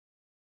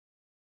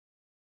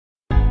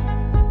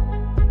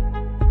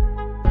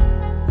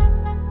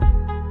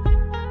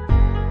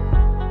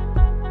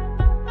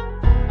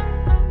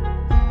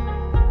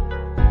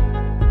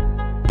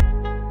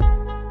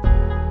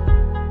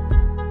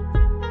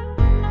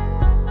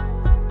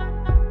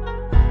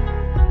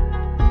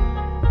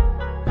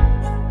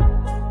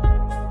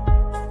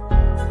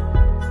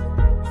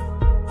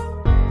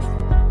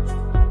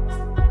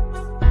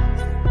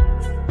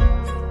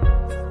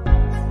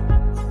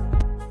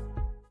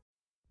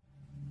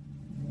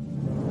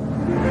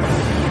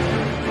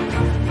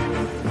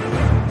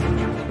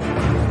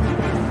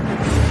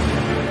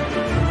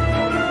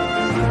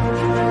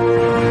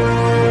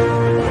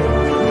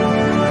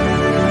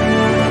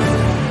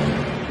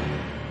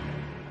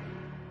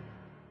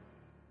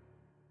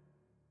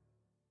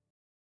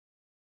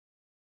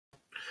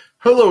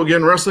Hello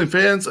again, wrestling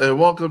fans, and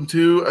welcome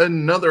to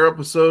another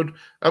episode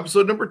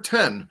number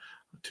 10,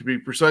 to be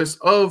precise,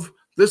 of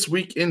This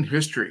Week in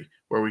History,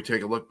 where we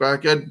take a look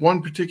back at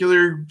one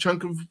particular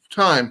chunk of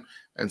time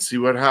and see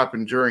what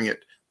happened during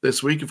it.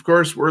 This week, of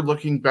course, we're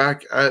looking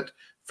back at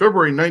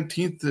February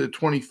 19th to the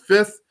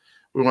 25th.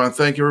 We want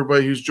to thank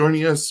everybody who's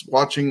joining us,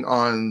 watching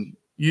on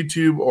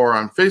YouTube or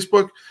on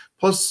Facebook,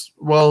 plus,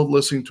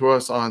 listening to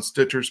us on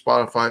Stitcher,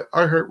 Spotify,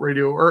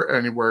 iHeartRadio, or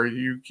anywhere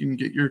you can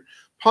get your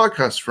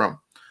podcast from.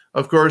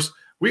 Of course,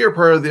 we are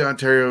part of the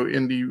Ontario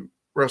Indie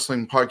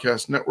Wrestling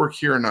Podcast Network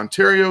here in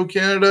Ontario,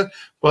 Canada,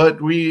 but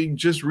we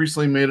just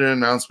recently made an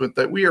announcement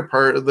that we are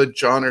part of the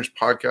Johners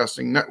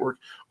Podcasting Network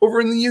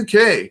over in the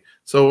UK.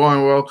 So I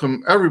want to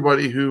welcome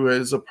everybody who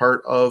is a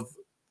part of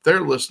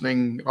their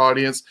listening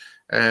audience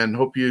and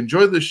hope you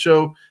enjoy this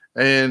show,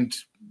 and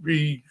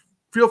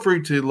feel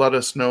free to let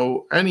us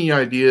know any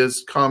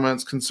ideas,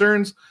 comments,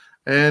 concerns,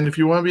 and if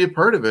you want to be a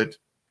part of it,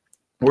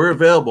 we're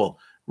available.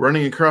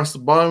 Running across the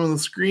bottom of the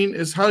screen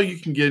is how you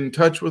can get in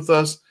touch with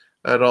us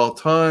at all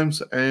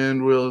times,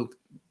 and we'll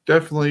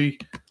definitely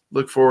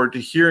look forward to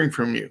hearing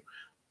from you.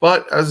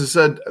 But as I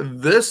said,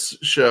 this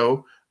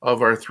show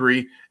of our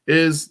three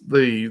is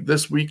the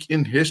This Week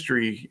in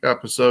History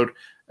episode,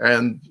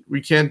 and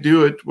we can't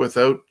do it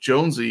without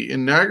Jonesy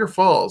in Niagara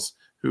Falls,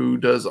 who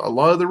does a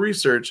lot of the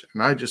research,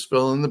 and I just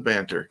fill in the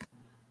banter.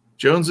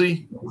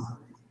 Jonesy,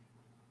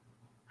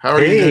 how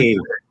are you doing today?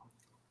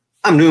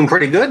 I'm doing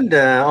pretty good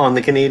on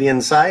the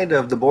Canadian side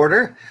of the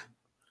border.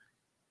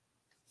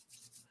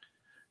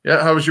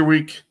 Yeah, how was your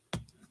week?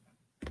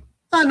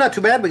 Not too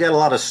bad. We got a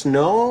lot of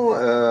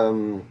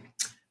snow.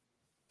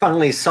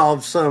 Finally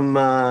solved some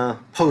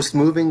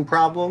post-moving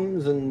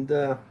problems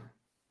and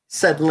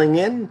settling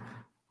in.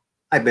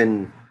 I've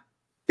been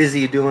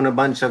busy doing a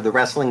bunch of the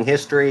wrestling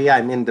history.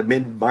 I'm into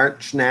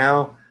mid-March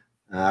now,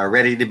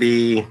 ready to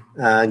be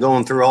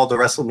going through all the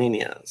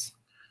WrestleManias.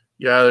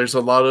 Yeah, there's a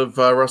lot of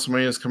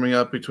WrestleManias coming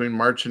up between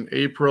March and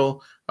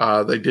April.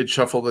 They did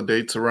shuffle the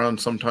dates around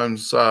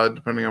sometimes,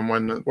 depending on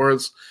when it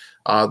was.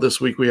 This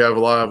week we have a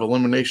lot of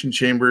Elimination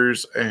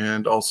Chambers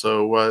and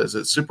also,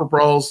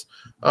 Superbrawls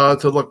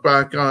to look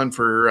back on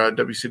for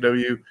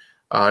WCW.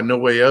 No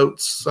Way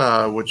Outs,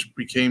 which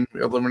became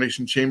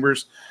Elimination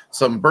Chambers.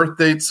 Some birth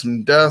dates,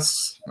 some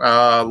deaths,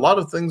 a lot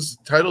of things,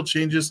 title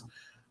changes.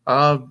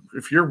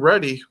 If you're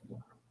ready,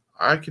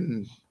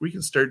 we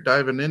can start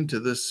diving into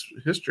this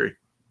history.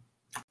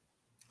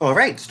 All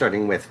right,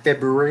 starting with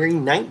February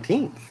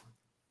 19th.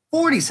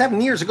 47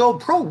 years ago,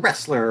 pro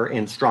wrestler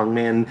and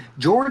strongman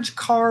George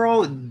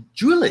Carl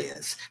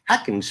Julius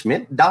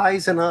Hackenschmidt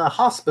dies in a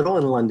hospital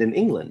in London,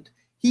 England.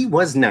 He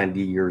was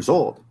 90 years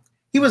old.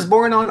 He was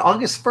born on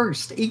August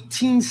 1st,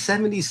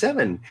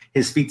 1877.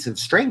 His feats of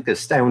strength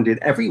astounded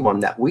everyone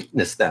that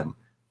witnessed them.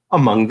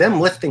 Among them,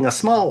 lifting a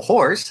small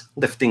horse,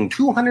 lifting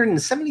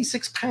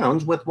 276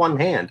 pounds with one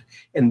hand,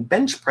 and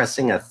bench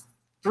pressing a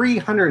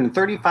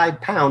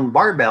 335-pound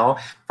barbell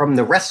from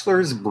the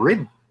wrestler's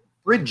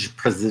bridge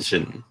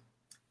position.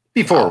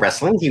 Before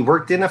wrestling, he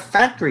worked in a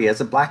factory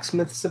as a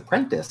blacksmith's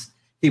apprentice.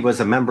 He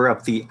was a member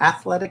of the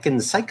Athletic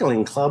and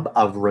Cycling Club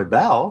of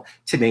Revel,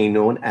 today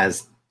known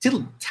as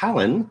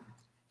Tallinn.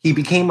 He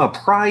became a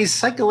prize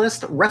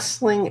cyclist,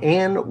 wrestling,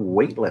 and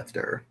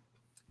weightlifter.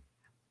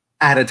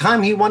 At a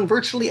time, he won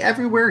virtually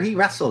everywhere he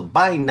wrestled.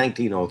 By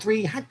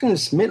 1903,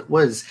 Hackenschmidt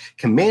was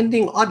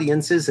commanding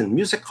audiences in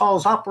music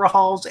halls, opera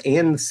halls,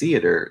 and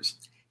theaters.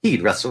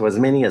 He'd wrestle as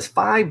many as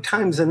 5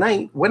 times a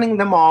night, winning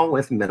them all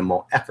with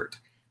minimal effort.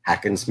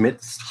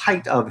 Hackenschmidt's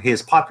height of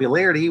his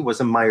popularity was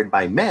admired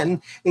by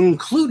men,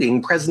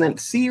 including President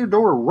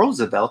Theodore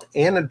Roosevelt,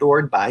 and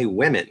adored by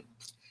women.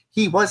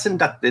 He was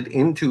inducted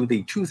into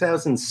the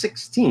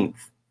 2016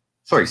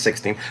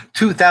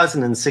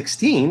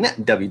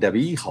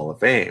 WWE Hall of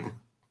Fame.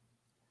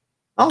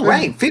 All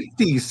right,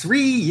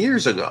 53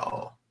 years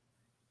ago.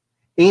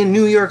 In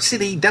New York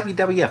City,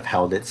 WWF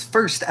held its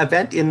first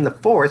event in the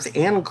fourth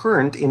and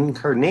current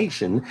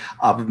incarnation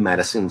of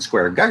Madison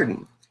Square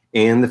Garden.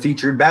 In the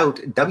featured bout,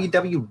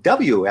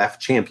 WWF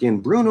champion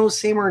Bruno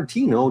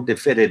Sammartino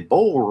defeated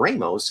Bull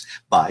Ramos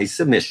by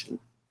submission.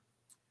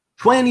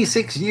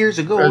 26 years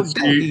ago, I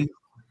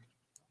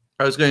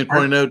was going to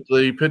point out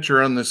the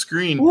picture on the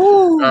screen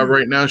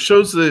right now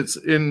shows that it's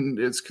in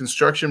its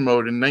construction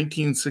mode in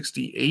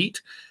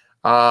 1968.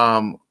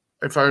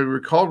 If I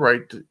recall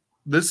right,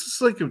 this is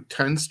like a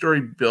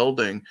 10-story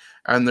building,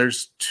 and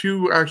there's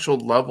 2 actual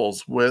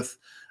levels with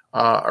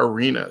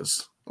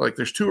arenas. Like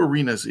there's 2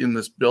 arenas in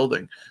this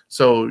building.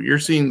 So you're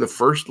seeing the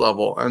first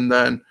level, and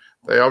then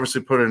they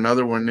obviously put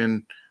another one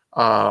in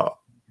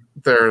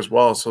there as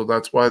well. So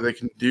that's why they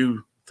can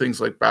do things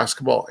like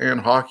basketball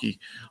and hockey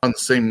on the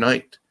same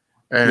night.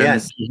 And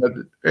yes, you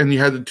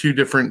had the 2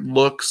 different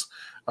looks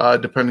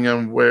depending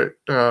on what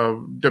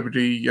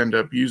WWE end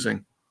up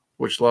using,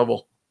 which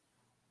level.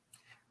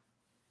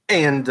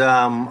 And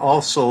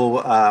also,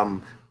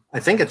 I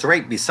think it's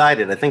right beside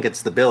it. I think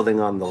it's the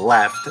building on the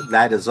left.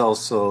 That is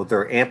also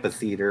their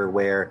amphitheater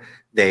where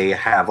they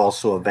have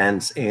also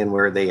events and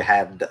where they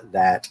had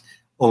that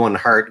Owen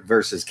Hart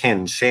versus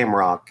Ken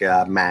Shamrock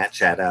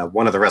match at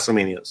one of the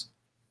WrestleManias.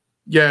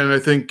 Yeah, and I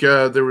think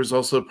there was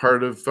also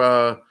part of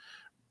a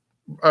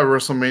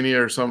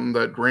WrestleMania or something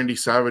that Randy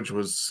Savage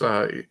was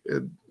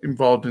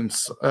involved in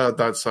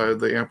that side of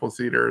the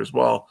amphitheater as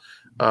well.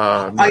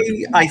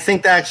 I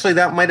think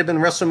that might have been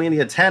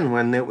WrestleMania 10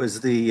 when it was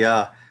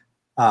the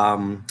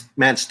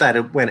match that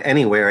it went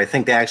anywhere. I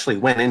think they actually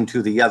went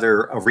into the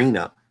other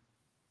arena.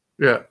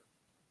 Yeah.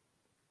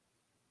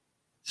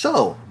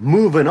 So,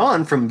 moving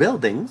on from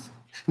buildings,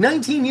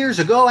 19 years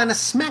ago at a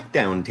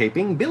SmackDown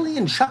taping, Billy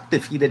and Chuck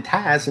defeated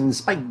Taz and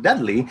Spike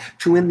Dudley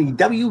to win the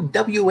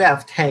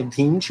WWF Tag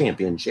Team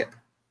Championship.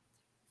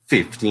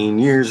 15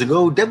 years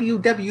ago,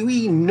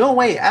 WWE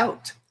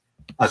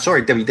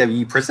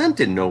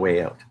presented No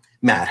Way Out.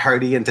 Matt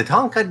Hardy and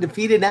Tatanka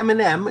defeated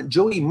Eminem,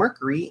 Joey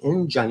Mercury,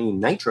 and Johnny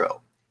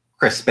Nitro.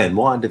 Chris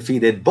Benoit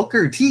defeated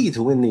Booker T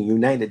to win the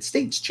United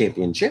States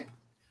Championship.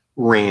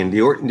 Randy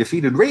Orton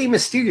defeated Rey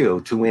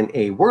Mysterio to win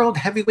a World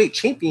Heavyweight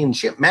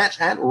Championship match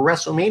at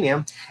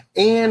WrestleMania,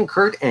 and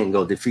Kurt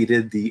Angle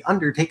defeated The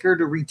Undertaker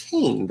to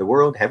retain the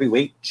World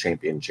Heavyweight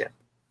Championship.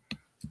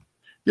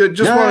 Yeah,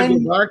 just want to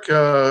go back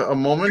a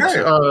moment.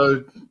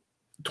 Sure.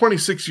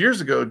 26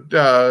 years ago,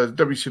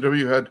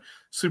 WCW had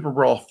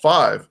Superbrawl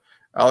 5.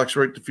 Alex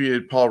Wright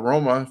defeated Paul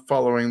Roma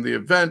following the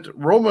event.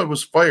 Roma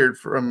was fired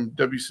from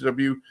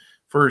WCW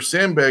for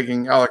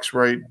sandbagging Alex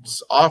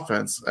Wright's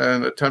offense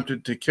and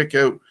attempted to kick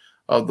out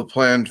of the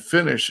planned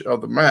finish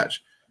of the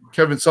match.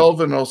 Kevin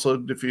Sullivan also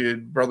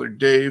defeated Brother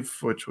Dave,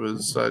 which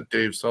was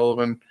Dave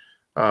Sullivan,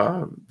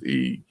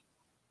 the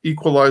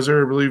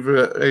Equalizer, I believe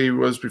he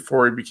was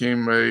before he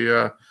became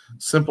a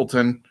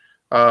simpleton,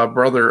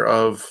 brother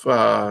of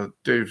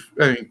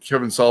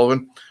Kevin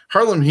Sullivan.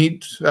 Harlem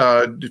Heat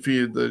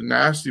defeated the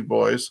Nasty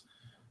Boys.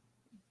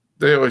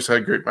 They always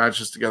had great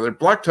matches together.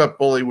 Blacktop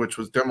Bully, which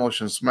was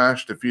Demolition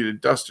Smash,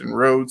 defeated Dustin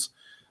Rhodes.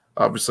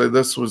 Obviously,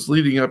 this was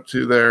leading up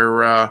to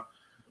their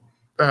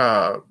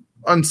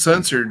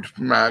uncensored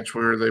match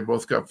where they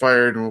both got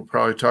fired, and we'll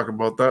probably talk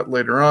about that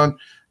later on.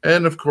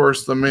 And, of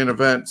course, the main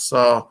event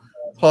saw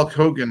Hulk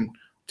Hogan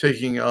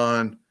taking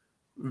on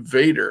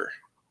Vader,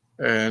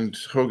 and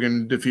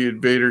Hogan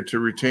defeated Vader to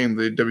retain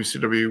the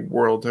WCW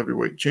World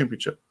Heavyweight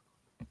Championship.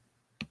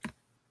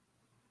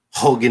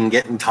 Hogan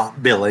getting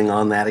top billing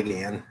on that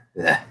again.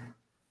 Ugh.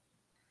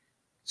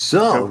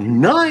 So,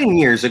 9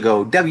 years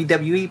ago,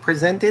 WWE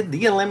presented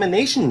the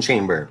Elimination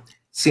Chamber.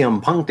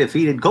 CM Punk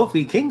defeated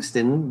Kofi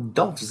Kingston,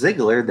 Dolph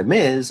Ziggler, The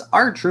Miz,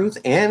 R-Truth,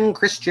 and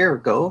Chris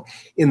Jericho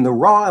in the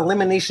Raw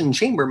Elimination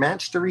Chamber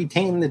match to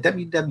retain the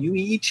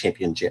WWE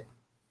Championship.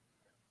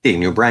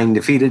 Daniel Bryan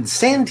defeated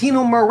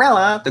Santino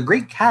Marella, The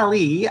Great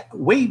Khali,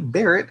 Wade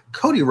Barrett,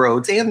 Cody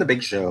Rhodes, and The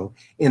Big Show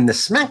in the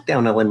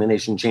SmackDown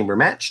Elimination Chamber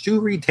match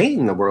to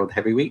retain the World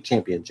Heavyweight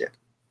Championship.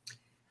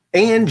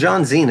 And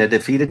John Cena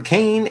defeated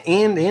Kane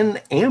in an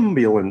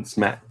ambulance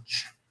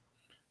match.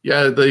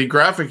 Yeah, the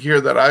graphic here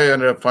that I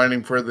ended up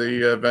finding for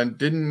the event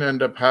didn't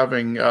end up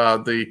having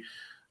the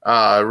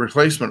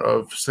replacement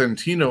of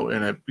Santino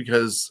in it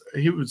because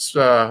he was,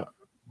 I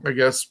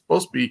guess,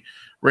 supposed to be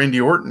Randy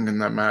Orton in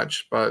that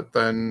match, but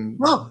then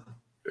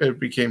it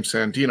became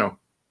Santino.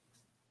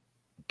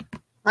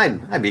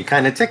 I'd be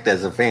kind of ticked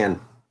as a fan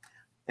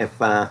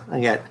if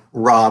I got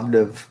robbed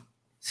of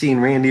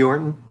seeing Randy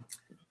Orton.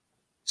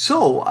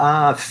 So,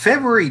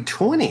 February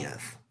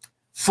 20th,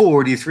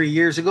 43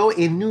 years ago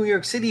in New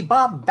York City,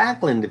 Bob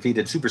Backlund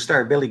defeated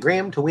superstar Billy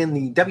Graham to win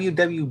the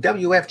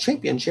WWF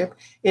Championship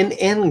in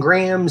N.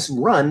 Graham's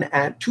run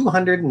at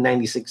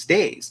 296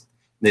 days.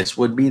 This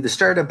would be the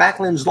start of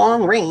Backlund's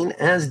long reign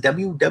as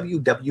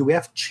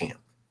WWF champ.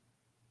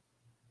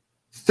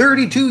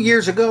 32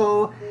 years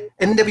ago,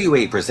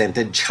 NWA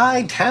presented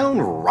Chi-Town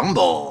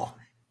Rumble.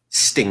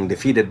 Sting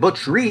defeated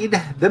Butch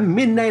Reed, the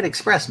Midnight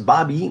Express,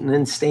 Bob Eaton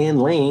and Stan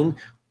Lane,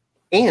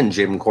 and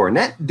Jim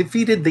Cornette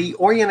defeated the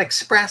Orient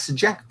Express,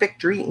 Jack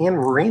Victory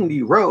and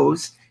Randy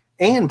Rose,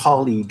 and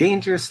Paul E.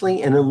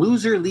 Dangerously in a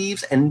loser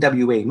leaves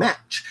NWA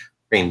match.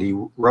 Randy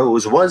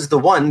Rose was the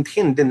one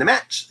pinned in the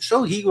match,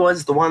 so he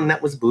was the one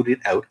that was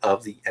booted out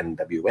of the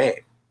NWA.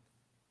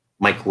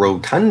 Mike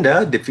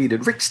Rotunda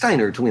defeated Rick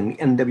Steiner to win the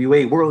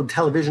NWA World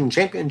Television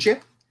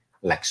Championship.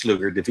 Lex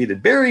Luger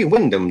defeated Barry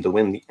Windham to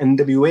win the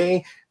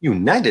NWA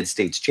United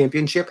States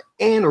Championship,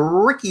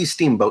 and Ricky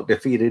Steamboat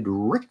defeated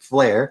Ric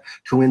Flair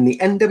to win the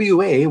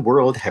NWA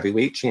World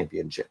Heavyweight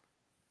Championship.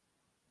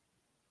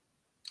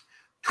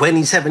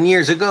 27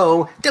 years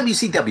ago,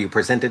 WCW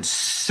presented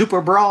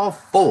Superbrawl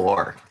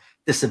 4.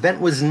 This event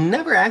was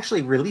never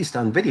actually released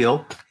on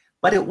video,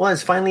 but it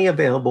was finally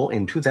available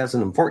in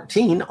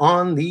 2014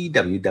 on the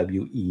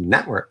WWE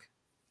Network.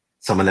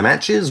 Some of the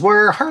matches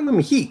were Harlem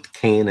Heat,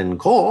 Kane and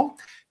Cole,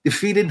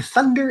 defeated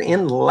Thunder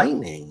and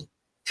Lightning.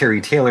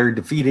 Terry Taylor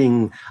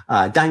defeating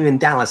Diamond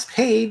Dallas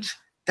Page.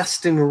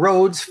 Dustin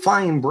Rhodes,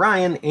 Flying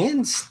Brian,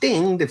 and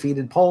Sting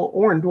defeated Paul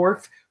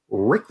Orndorff,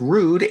 Rick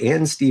Rude,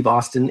 and Steve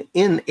Austin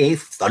in a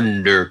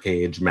Thunder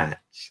Cage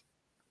match.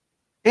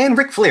 And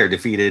Ric Flair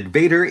defeated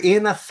Vader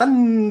in a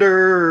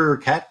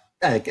Thundercat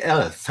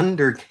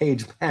Thunder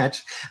Cage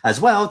match as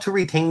well to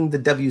retain the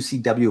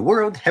WCW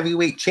World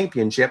Heavyweight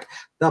Championship.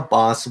 The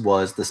Boss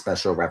was the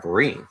special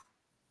referee.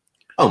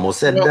 Almost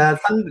said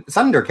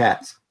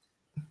Thundercats.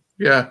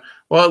 Yeah,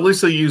 well, at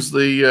least they used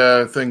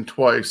the thing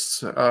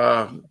twice.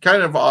 Kind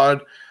of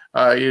odd.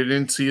 You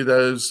didn't see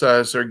those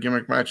sort of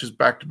gimmick matches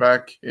back to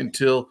back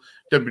until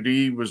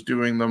WWE was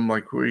doing them.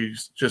 Like we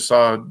just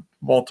saw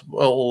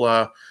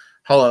multiple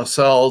Hell in a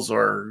Cells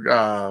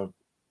or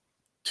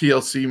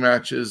TLC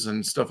matches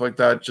and stuff like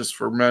that, just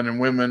for men and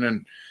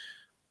women.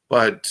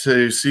 But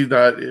to see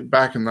that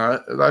back in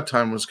that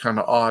time was kind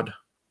of odd.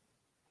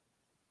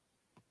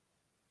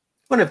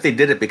 What if they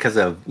did it because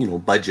of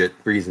budget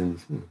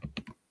reasons?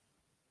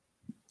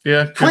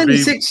 Yeah,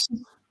 26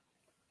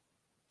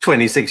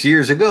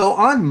 years ago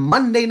on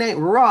Monday Night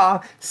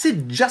Raw,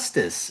 Sid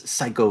Justice,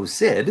 Psycho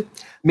Sid,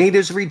 made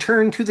his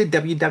return to the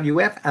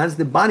WWF as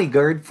the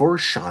bodyguard for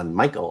Shawn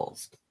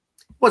Michaels.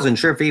 Wasn't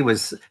sure if he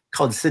was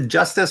called Sid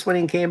Justice when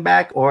he came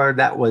back or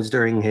that was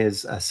during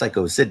his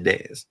Psycho Sid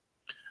days.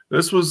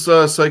 This was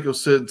Psycho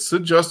Sid.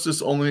 Sid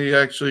Justice only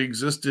actually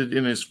existed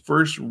in his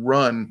first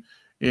run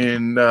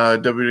in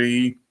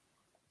WWE,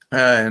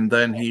 and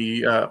then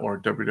or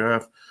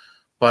WWF.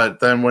 But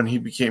then when he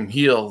became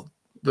heel,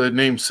 the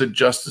name Sid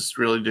Justice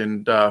really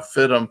didn't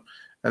fit him.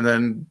 And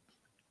then,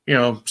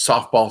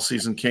 softball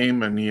season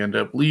came and he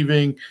ended up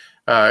leaving.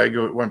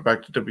 Went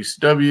back to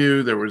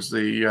WCW. There was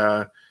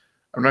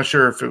I'm not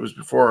sure if it was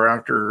before or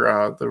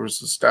after, there was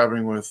the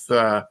stabbing with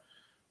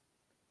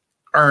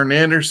Arn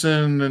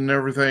Anderson and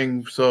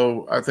everything.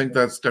 So I think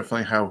that's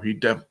definitely how he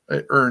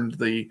earned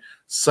the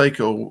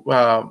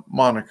Psycho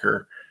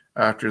moniker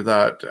after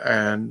that.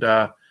 And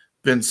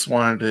Vince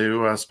wanted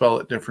to spell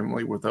it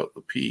differently without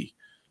the P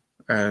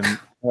and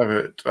have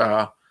it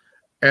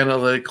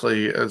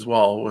analytically as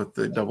well with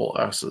the double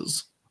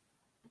S's.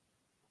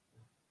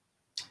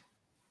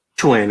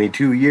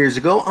 22 years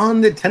ago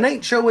on The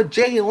Tonight Show with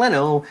Jay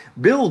Leno,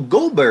 Bill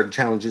Goldberg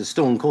challenges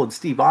Stone Cold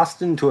Steve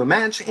Austin to a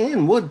match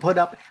and would put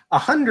up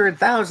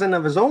 $100,000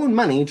 of his own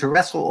money to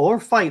wrestle or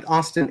fight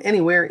Austin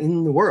anywhere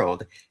in the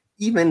world,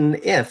 even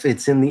if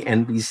it's in the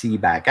NBC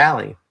back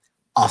alley.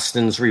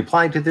 Austin's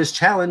reply to this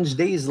challenge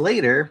days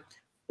later,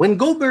 when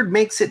Goldberg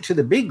makes it to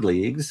the big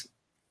leagues,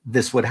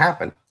 this would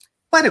happen.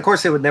 But of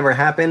course it would never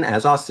happen,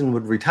 as Austin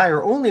would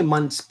retire only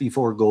months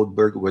before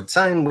Goldberg would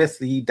sign with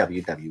the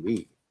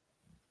WWE.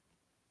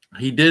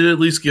 He did at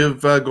least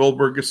give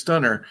Goldberg a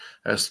stunner,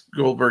 as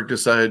Goldberg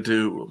decided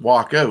to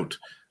walk out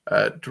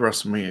at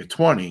WrestleMania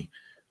 20.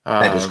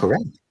 That is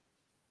correct.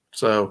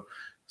 So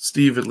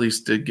Steve at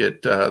least did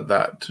get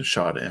that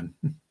shot in.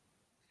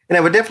 And I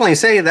would definitely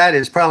say that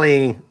is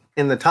probably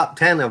in the top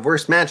 10 of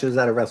worst matches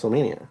out of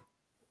WrestleMania.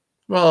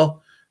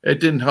 Well, it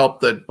didn't help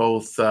that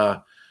both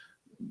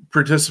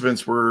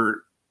participants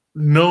were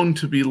known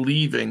to be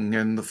leaving,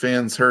 and the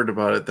fans heard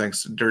about it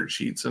thanks to dirt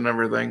sheets and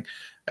everything.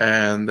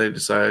 And they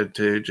decided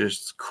to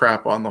just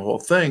crap on the whole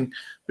thing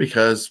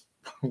because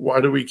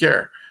why do we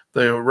care?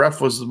 The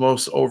ref was the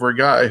most over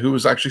guy who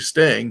was actually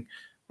staying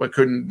but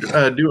couldn't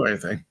do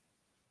anything.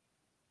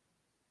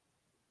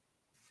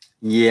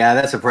 Yeah,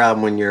 that's a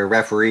problem when your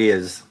referee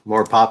is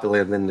more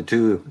popular than the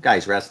two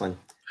guys wrestling.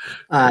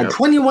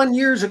 21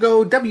 years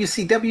ago,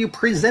 WCW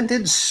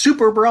presented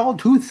Superbrawl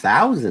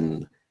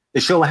 2000. The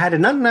show had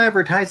an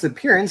unadvertised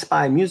appearance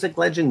by music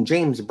legend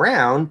James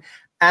Brown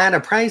at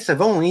a price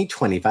of only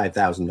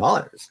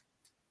 $25,000.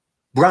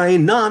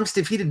 Brian Knobbs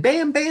defeated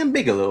Bam Bam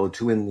Bigelow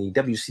to win the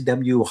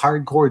WCW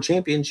Hardcore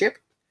Championship.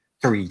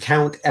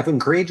 3-count Evan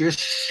Courageous,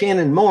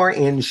 Shannon Moore,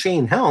 and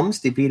Shane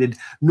Helms defeated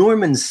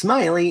Norman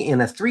Smiley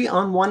in a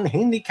 3-on-1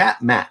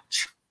 handicap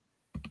match.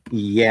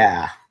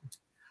 Yeah.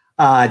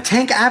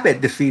 Tank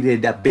Abbott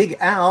defeated Big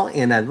Al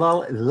in a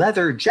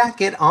leather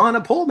jacket on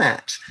a pole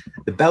match.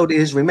 The bout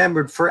is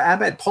remembered for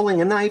Abbott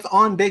pulling a knife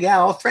on Big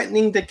Al,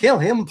 threatening to kill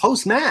him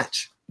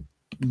post-match.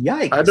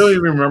 Yikes. I don't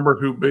even remember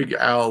who Big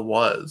Al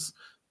was,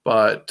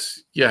 but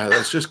yeah,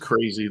 that's just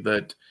crazy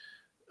that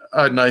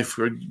a knife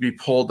would be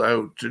pulled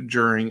out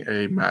during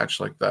a match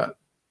like that.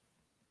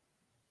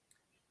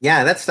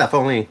 Yeah, that stuff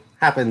only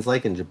happens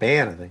like in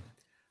Japan, I think.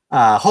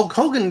 Hulk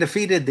Hogan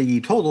defeated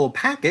the Total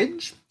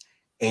Package,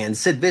 and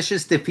Sid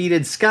Vicious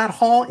defeated Scott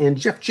Hall and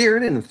Jeff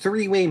Jarrett in a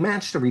 3-way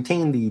match to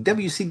retain the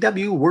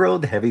WCW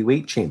World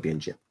Heavyweight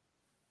Championship.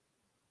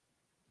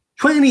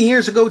 20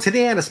 years ago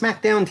today at a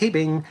SmackDown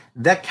taping,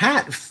 the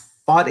Cat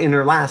fought in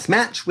her last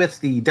match with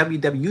the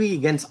WWE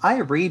against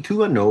Ivory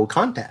to a no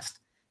contest.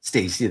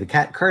 Stacey the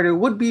Cat Carter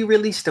would be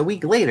released a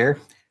week later.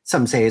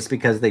 Some say it's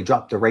because they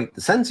dropped the right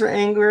to censor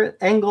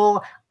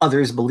angle.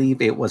 Others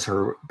believe it was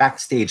her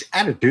backstage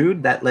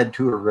attitude that led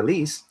to her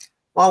release.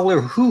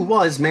 Lawler, who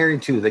was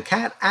married to the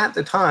Cat at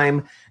the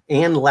time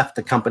and left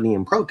the company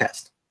in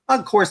protest.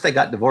 Of course, they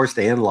got divorced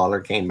and Lawler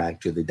came back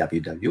to the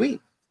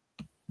WWE.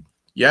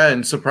 Yeah,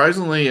 and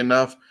surprisingly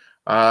enough,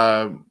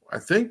 I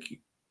think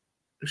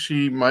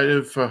she might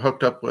have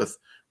hooked up with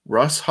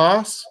Russ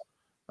Haas,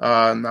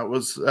 and that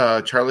was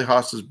Charlie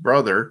Haas's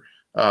brother,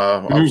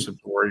 obviously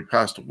before he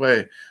passed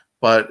away.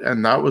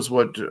 And that was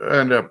what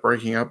ended up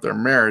breaking up their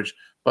marriage.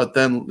 But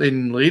then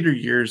in later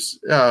years,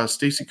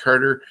 Stacey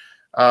Carter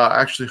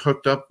actually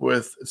hooked up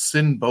with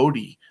Sin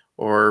Bodhi,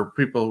 or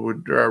people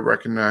would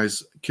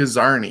recognize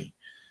Kizarny.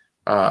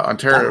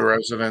 Ontario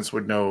residents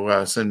would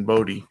know Sin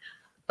Bodhi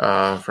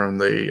from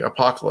the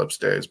Apocalypse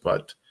days.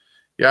 But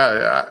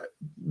yeah,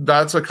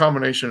 that's a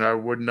combination I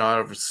would not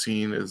have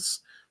seen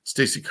as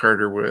Stacey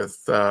Carter with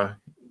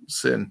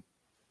Sin.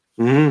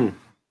 Mm-hmm.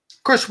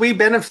 Of course, we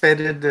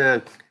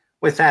benefited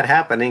with that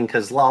happening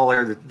because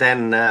Lawler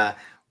then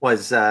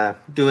was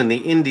doing the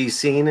indie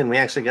scene, and we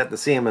actually got to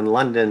see him in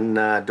London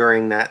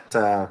during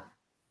that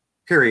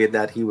period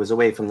that he was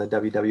away from the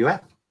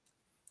WWF.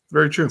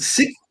 Very true.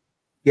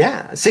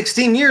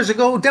 16 years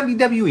ago,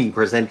 WWE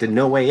presented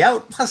No Way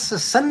Out plus a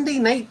Sunday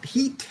Night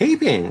Heat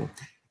taping.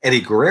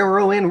 Eddie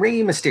Guerrero and Rey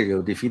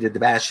Mysterio defeated the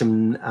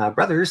Basham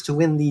brothers to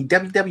win the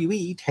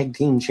WWE Tag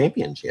Team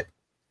Championship.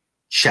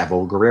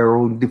 Chavo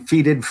Guerrero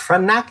defeated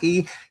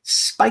Franaki,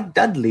 Spike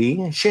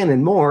Dudley,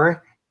 Shannon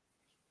Moore,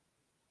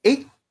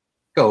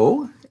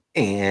 Aiko,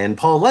 and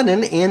Paul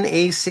London in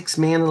a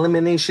 6-man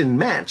elimination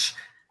match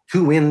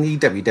to win the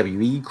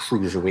WWE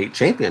Cruiserweight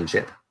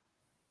Championship.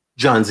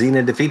 John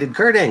Cena defeated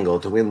Kurt Angle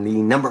to win the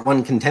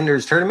 #1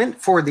 Contenders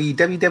Tournament for the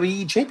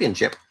WWE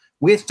Championship.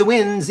 With the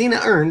win, Cena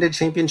earned a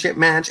championship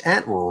match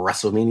at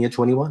WrestleMania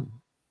 21.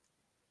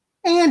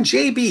 And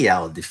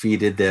JBL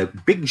defeated the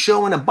Big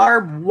Show in a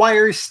barbed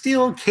wire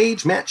steel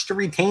cage match to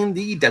retain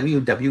the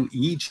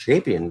WWE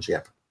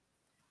Championship.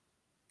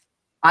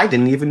 I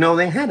didn't even know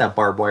they had a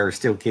barbed wire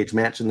steel cage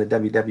match in the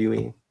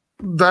WWE.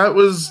 That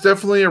was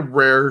definitely a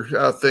rare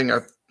thing.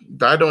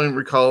 I don't even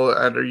recall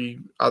at any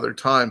other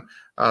time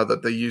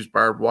that they used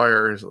barbed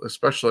wire,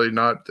 especially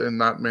not in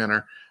that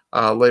manner.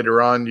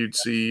 Later on, you'd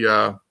see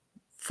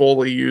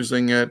Foley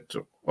using it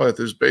with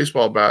his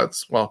baseball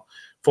bats. Well,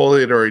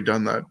 Foley had already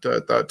done that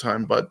at that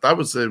time, but that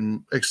was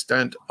the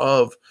extent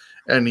of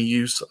any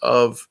use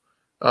of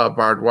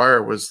barbed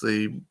wire, was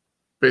the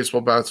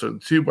baseball bats or the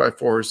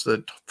 2x4s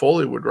that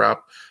Foley would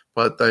wrap,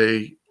 but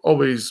they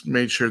always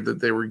made sure that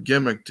they were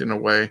gimmicked in a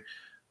way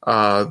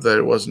that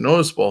it wasn't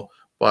noticeable.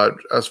 But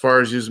as far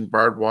as using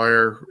barbed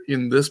wire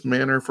in this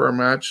manner for a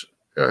match,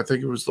 I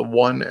think it was the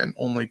one and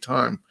only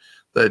time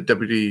that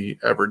WWE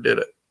ever did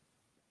it.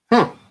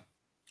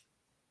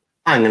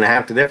 I'm going to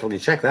have to definitely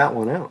check that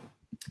one out.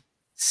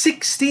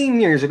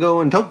 16 years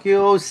ago in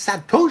Tokyo,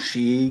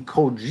 Satoshi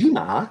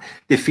Kojima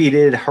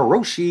defeated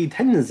Hiroshi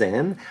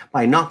Tenzan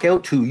by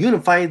knockout to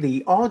unify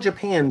the All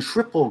Japan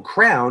Triple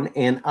Crown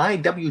and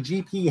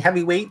IWGP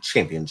Heavyweight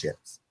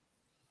Championships.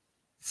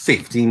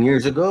 15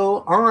 years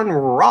ago on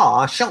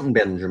Raw, Shelton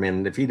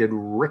Benjamin defeated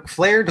Ric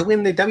Flair to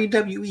win the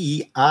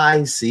WWE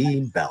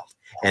IC belt.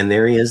 And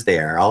there he is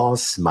there, all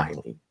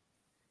smiling.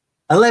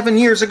 11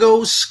 years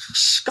ago,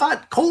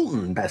 Scott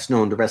Colton, best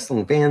known to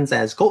wrestling fans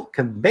as Colt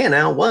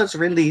Cabana, was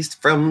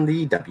released from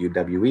the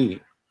WWE.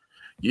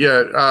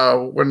 Yeah,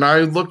 when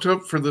I looked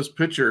up for this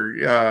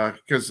picture,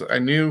 because I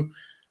knew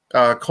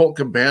Colt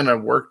Cabana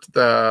worked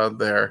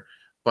there,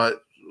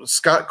 but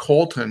Scott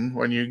Colton,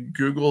 when you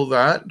Google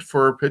that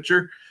for a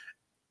picture,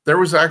 there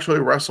was actually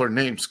a wrestler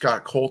named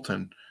Scott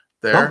Colton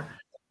there. Oh.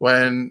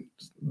 When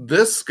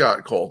this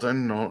Scott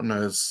Colton, known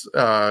as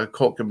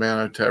Colt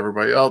Cabana to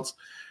everybody else,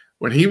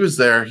 when he was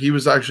there, he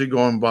was actually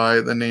going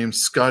by the name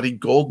Scotty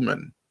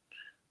Goldman.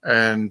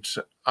 And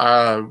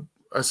I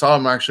saw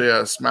him actually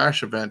at a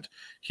Smash event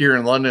here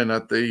in London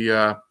at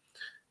the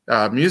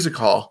music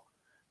hall.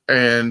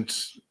 And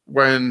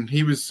when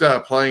he was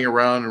playing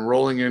around and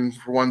rolling in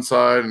for one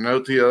side and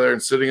out the other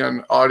and sitting on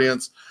the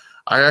audience,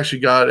 I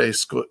actually got a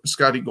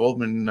Scotty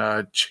Goldman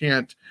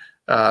chant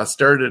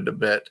started a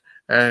bit.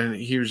 And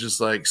he was just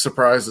like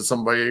surprised that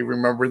somebody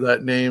remembered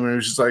that name. And he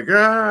was just like,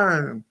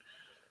 ah.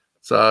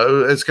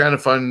 So it's kind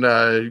of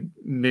fun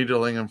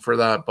needling him for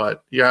that.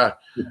 But yeah,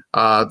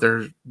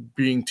 there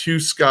being two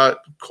Scott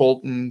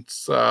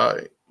Coltons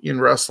in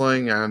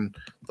wrestling, and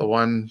the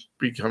one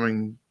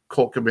becoming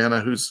Colt Cabana,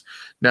 who's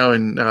now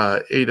in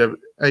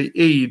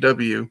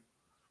AEW.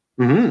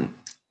 Mm-hmm.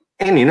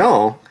 And you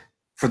know,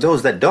 for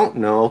those that don't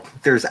know,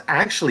 there's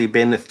actually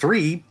been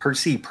 3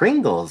 Percy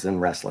Pringles in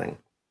wrestling.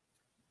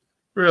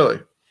 Really?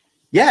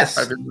 Yes.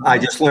 I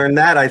just learned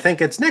that. I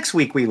think it's next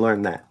week we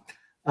learn that.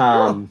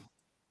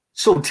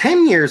 So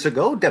 10 years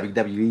ago,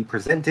 WWE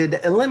presented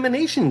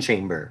Elimination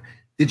Chamber.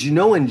 Did you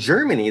know in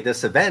Germany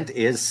this event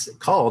is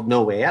called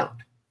No Way Out?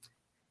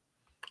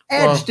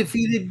 Edge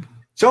defeated...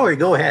 Sorry,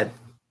 go ahead.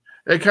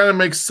 It kind of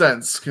makes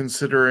sense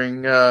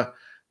considering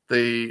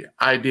the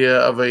idea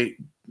of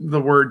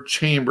the word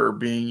chamber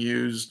being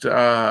used.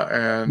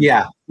 And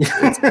yeah.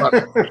 It's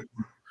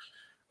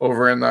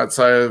over in that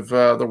side of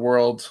the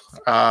world.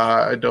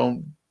 I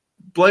don't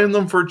blame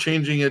them for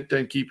changing it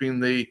and keeping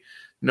the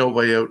No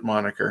Way Out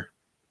moniker.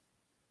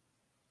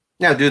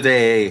 Now, do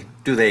they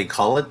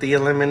call it the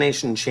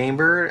Elimination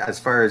Chamber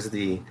as far as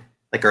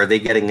are they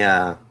getting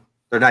they're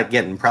not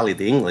getting probably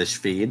the English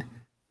feed.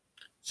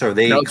 So are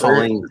they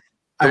calling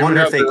I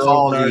wonder if they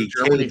call the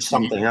cage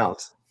something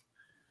else.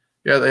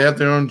 Yeah, they have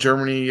their own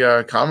Germany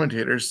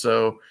commentators,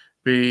 so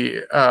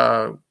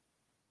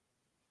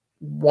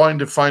wanting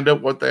to find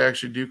out what they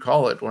actually do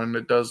call it when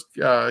it does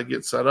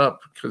get set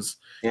up. Because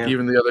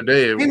even the other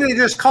day, maybe they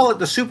just call it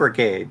the Super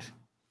Cage.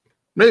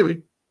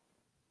 Maybe.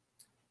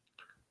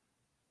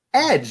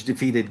 Edge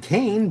defeated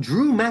Kane,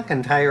 Drew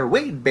McIntyre,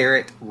 Wade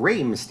Barrett,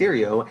 Rey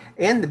Mysterio,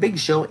 and The Big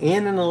Show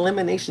in an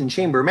Elimination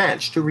Chamber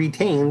match to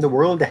retain the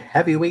World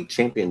Heavyweight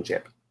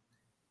Championship.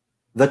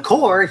 The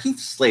Core, Heath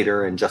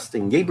Slater and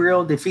Justin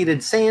Gabriel defeated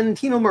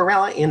Santino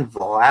Marella and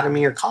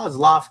Vladimir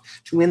Kozlov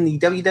to win the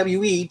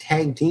WWE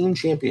Tag Team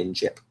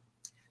Championship.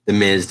 The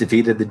Miz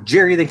defeated the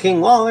Jerry the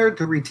King Lawler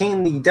to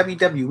retain the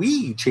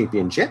WWE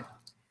Championship.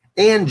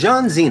 And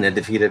John Cena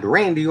defeated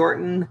Randy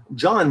Orton,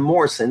 John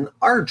Morrison,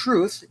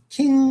 R-Truth,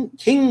 King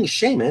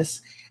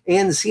Sheamus,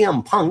 and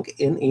CM Punk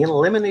in an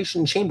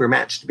Elimination Chamber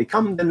match to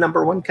become the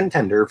 #1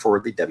 contender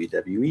for the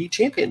WWE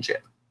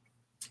Championship.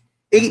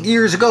 8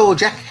 years ago,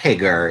 Jack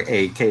Hager,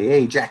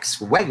 a.k.a. Jack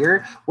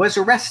Swagger, was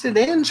arrested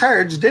and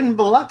charged in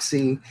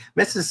Biloxi,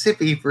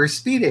 Mississippi for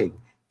speeding,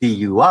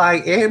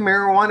 DUI, and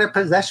marijuana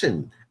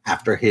possession.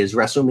 After his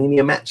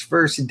WrestleMania match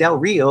versus Del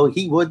Rio,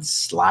 he would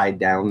slide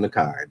down the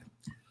card.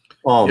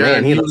 Oh, yeah,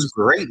 man, he looks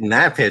great in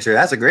that picture.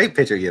 That's a great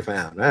picture you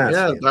found.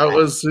 That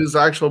was his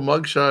actual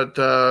mugshot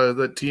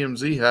that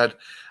TMZ had.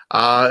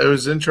 It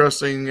was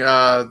interesting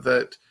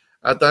that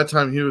at that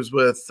time he was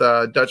with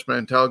Dutch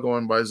Mantel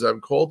going by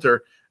Zeb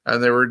Coulter,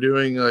 and they were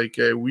doing like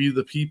a We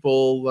the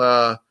People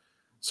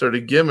sort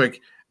of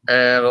gimmick,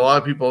 and a lot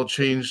of people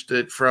changed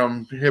it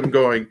from him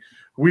going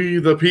We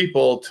the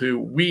People to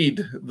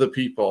Weed the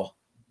People.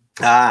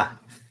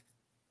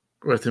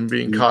 With him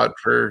being caught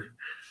for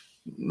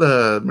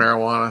the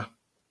marijuana,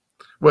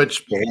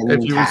 which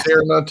if he was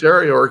here in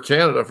Ontario or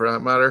Canada for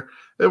that matter,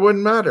 it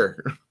wouldn't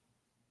matter.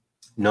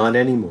 Not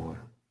anymore.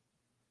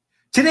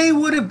 Today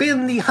would have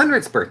been the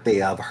 100th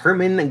birthday of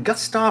Herman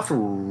Gustav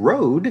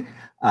Rode,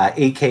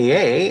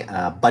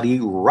 a.k.a. Buddy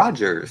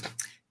Rogers.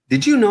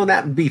 Did you know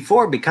that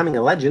before becoming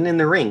a legend in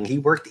the ring, he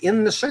worked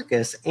in the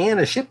circus and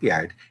a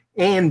shipyard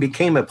and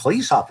became a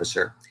police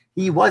officer?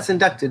 He was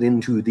inducted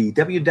into the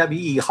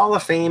WWE Hall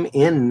of Fame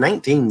in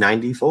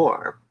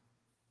 1994.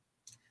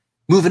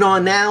 Moving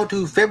on now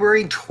to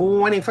February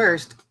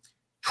 21st.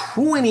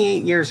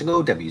 28 years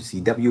ago,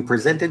 WCW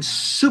presented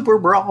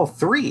Superbrawls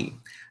 3.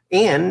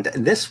 And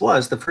this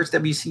was the first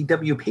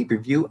WCW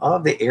pay-per-view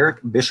of the Eric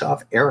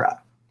Bischoff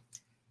era.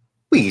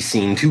 We've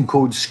seen Two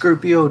Cold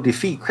Scorpio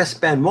defeat Chris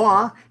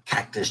Benoit.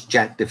 Cactus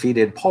Jack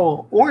defeated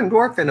Paul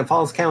Orndorff in a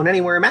Falls Count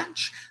Anywhere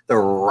match. The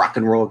Rock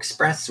and Roll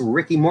Express,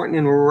 Ricky Morton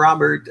and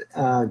Robert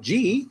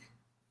G.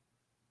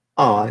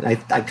 Oh,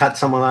 I cut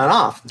some of that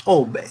off.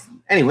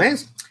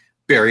 Anyways,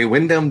 Barry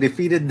Windham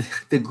defeated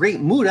the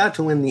Great Muta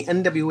to win the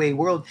NWA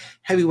World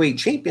Heavyweight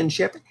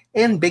Championship.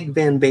 And Big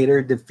Van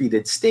Vader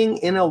defeated Sting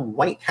in a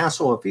White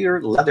Castle of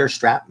Fear leather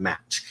strap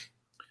match.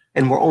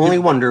 And we'll only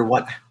wonder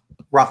what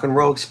Rock and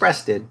Roll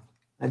Express did.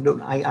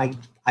 I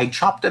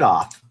chopped it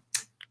off.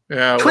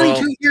 Yeah,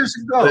 22 years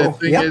ago. The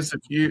thing is,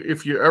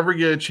 if you ever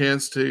get a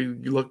chance to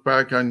look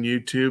back on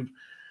YouTube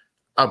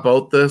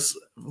about this,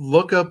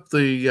 look up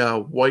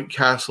the White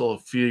Castle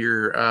of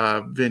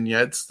Fear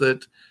vignettes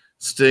that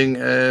Sting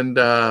and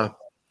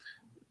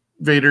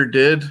Vader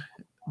did.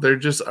 They're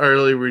just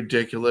utterly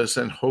ridiculous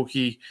and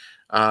hokey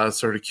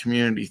sort of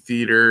community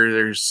theater.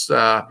 There's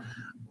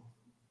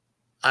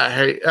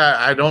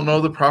I don't know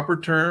the proper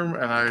term,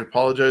 and I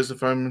apologize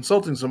if I'm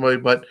insulting somebody,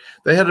 but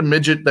they had a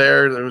midget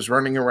there that was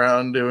running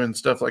around doing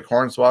stuff like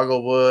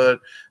Hornswoggle would,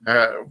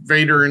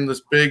 Vader in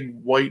this big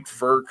white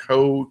fur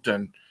coat,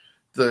 and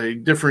the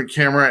different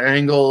camera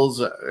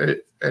angles,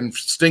 and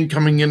Sting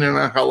coming in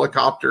a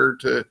helicopter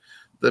to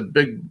the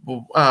big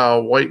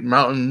white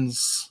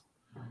mountains.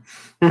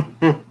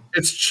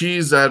 It's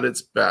cheese at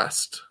its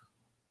best.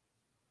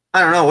 I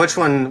don't know which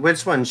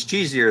one's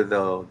cheesier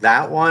though.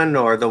 That one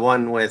or the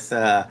one with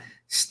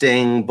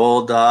Sting,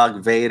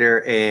 Bulldog,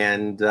 Vader,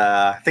 and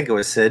I think it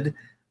was Sid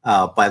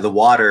by the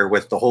water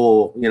with the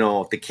whole,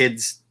 the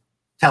kids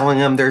telling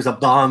them there's a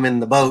bomb in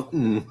the boat.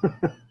 And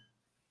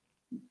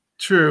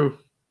True,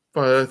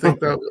 but I think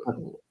that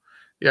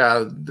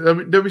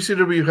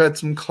WCW had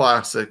some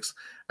classics,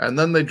 and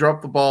then they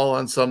dropped the ball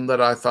on some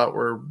that I thought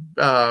were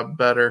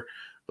better,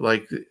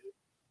 like.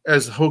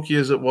 As hokey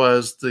as it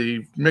was,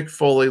 the Mick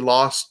Foley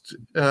lost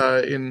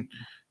in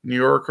New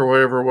York or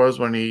whatever it was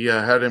when he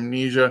had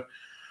amnesia.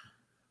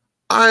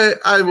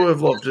 I would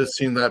have loved to have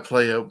seen that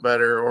play out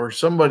better, or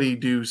somebody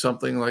do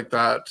something like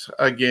that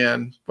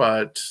again.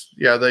 But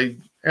yeah, they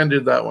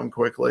ended that one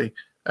quickly,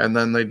 and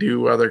then they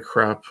do other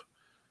crap,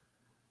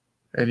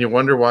 and you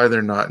wonder why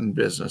they're not in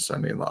business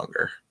any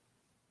longer.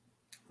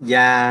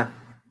 Yeah,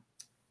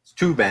 it's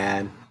too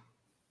bad.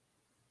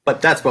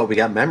 But that's what we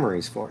got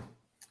memories for.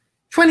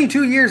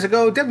 22 years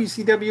ago,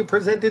 WCW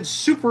presented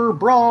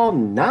Superbrawls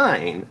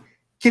 9.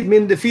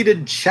 Kidman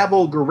defeated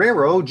Chavo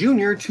Guerrero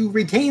Jr. to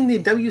retain the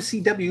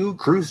WCW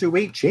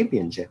Cruiserweight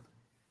Championship.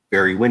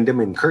 Barry Windham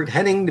and Kurt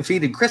Hennig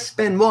defeated Chris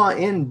Benoit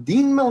and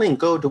Dean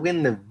Malenko to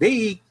win the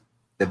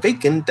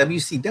vacant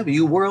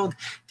WCW World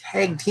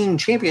Tag Team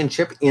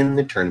Championship in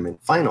the tournament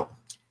final.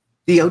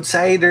 The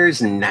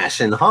Outsiders,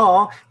 Nash and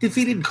Hall,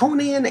 defeated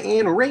Conan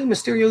and Rey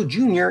Mysterio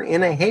Jr.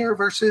 in a hair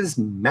versus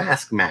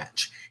mask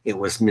match. It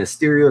was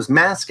Mysterio's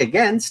mask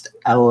against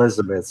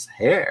Elizabeth's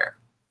hair.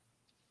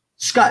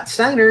 Scott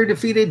Steiner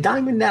defeated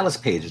Diamond Dallas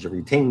Page to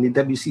retain the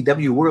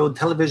WCW World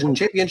Television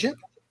Championship.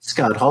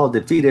 Scott Hall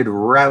defeated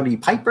Rowdy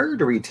Piper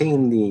to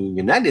retain the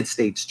United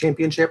States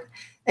Championship.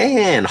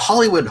 And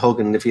Hollywood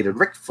Hogan defeated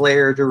Ric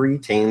Flair to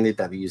retain the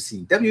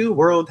WCW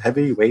World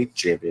Heavyweight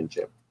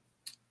Championship.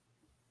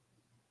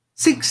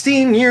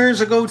 16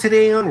 years ago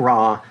today on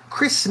Raw,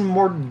 Chris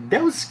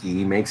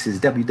Mordowski makes his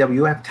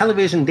WWF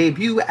television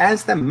debut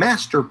as the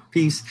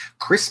masterpiece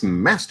Chris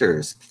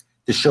Masters.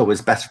 The show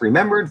is best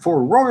remembered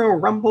for Royal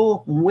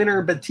Rumble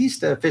winner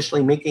Batista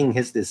officially making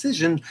his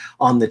decision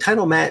on the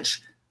title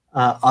match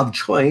of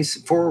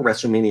choice for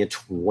WrestleMania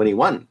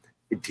 21.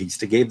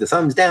 Batista gave the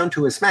thumbs down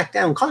to a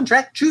SmackDown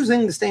contract,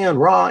 choosing to stay on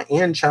Raw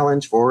and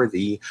challenge for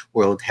the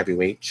World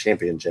Heavyweight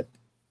Championship.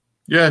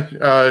 Yeah,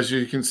 as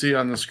you can see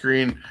on the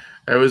screen,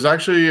 it was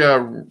actually a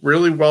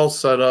really well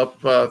set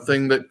up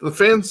thing that the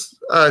fans,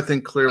 I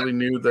think, clearly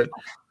knew that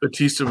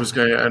Batista was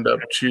going to end up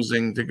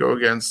choosing to go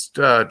against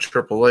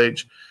Triple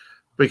H,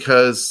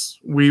 because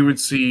we would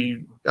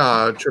see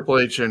Triple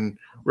H and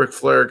Ric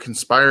Flair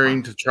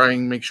conspiring to try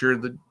and make sure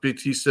that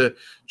Batista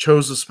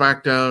chose the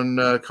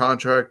SmackDown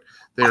contract.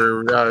 They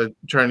were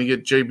trying to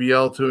get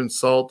JBL to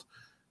insult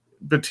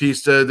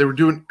Batista. They were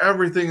doing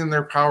everything in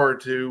their power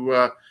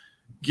to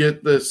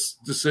get this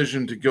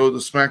decision to go the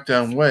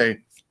SmackDown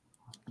way.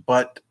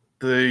 But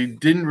they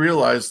didn't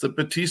realize that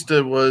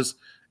Batista was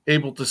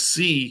able to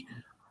see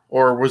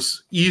or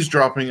was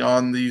eavesdropping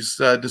on these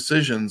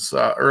decisions.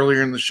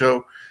 Earlier in the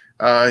show,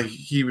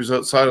 he was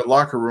outside a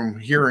locker room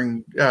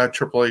hearing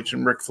Triple H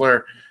and Ric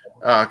Flair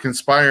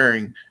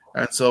conspiring.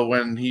 And so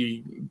when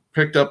he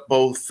picked up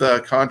both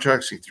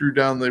contracts, he threw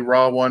down the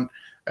Raw one,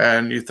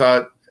 and you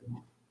thought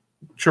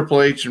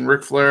Triple H and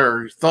Ric Flair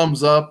are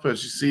thumbs up,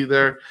 as you see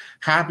there,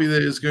 happy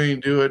that he's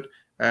going to do it.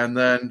 And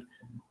then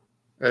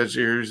as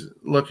you're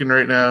looking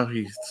right now,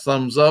 he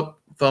thumbs up,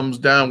 thumbs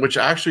down, which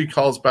actually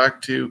calls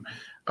back to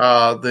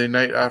the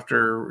night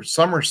after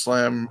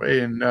SummerSlam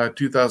in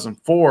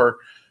 2004,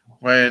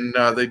 when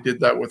they did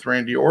that with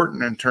Randy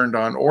Orton and turned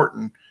on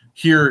Orton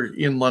here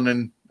in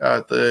London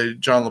at the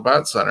John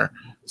Labatt Center.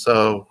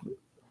 So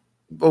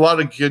a lot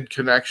of good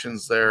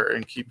connections there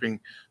and keeping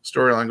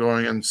storyline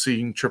going, and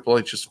seeing Triple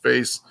H's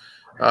face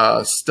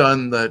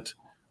stunned that,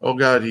 oh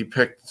God, he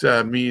picked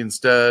me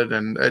instead.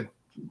 And it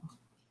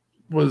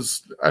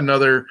was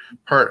another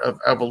part of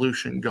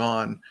Evolution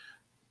gone.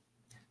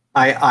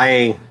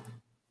 I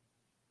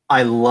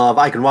love,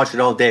 I can watch it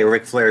all day.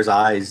 Ric Flair's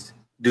eyes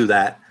do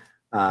that.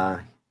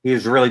 He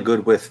was really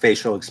good with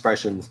facial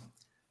expressions.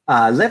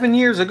 11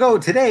 years ago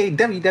today,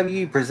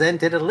 WWE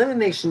presented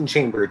Elimination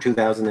Chamber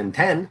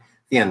 2010.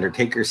 The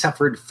Undertaker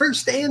suffered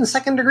first and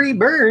second degree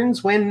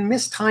burns when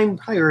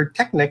mistimed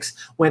pyrotechnics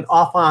went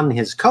off on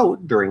his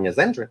coat during his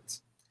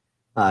entrance.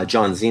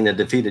 John Cena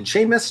defeated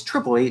Sheamus,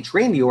 Triple H,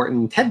 Randy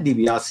Orton, Ted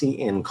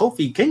DiBiase, and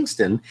Kofi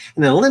Kingston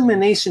in an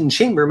Elimination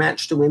Chamber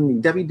match to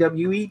win the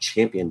WWE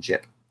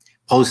Championship.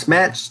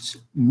 Post-match,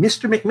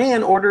 Mr.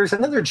 McMahon orders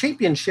another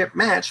championship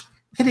match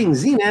pitting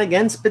Cena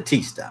against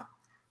Batista,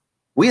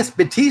 with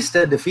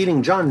Batista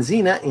defeating John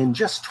Cena in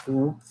just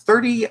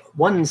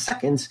 31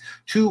 seconds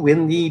to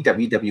win the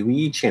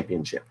WWE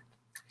Championship.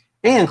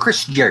 And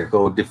Chris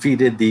Jericho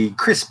defeated the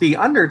Crispy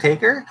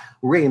Undertaker,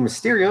 Rey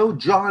Mysterio,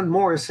 John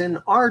Morrison,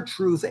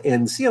 R-Truth,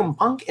 and CM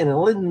Punk in an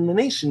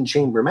Elimination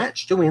Chamber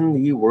match to win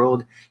the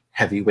World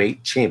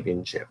Heavyweight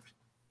Championship.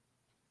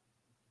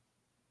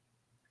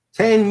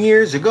 10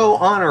 years ago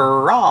on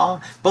Raw,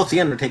 both The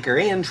Undertaker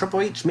and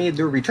Triple H made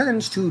their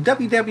returns to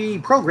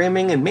WWE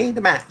programming and made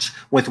a match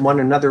with one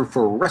another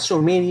for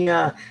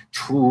WrestleMania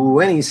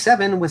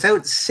 27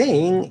 without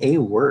saying a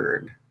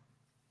word.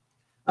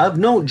 Of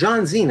note,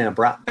 John Cena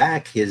brought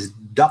back his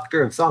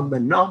Doctor of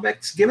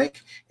Thugonomics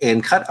gimmick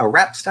and cut a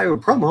rap-style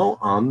promo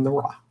on The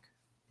Rock.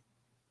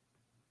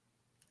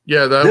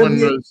 Yeah, that one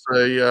was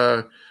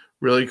a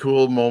really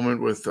cool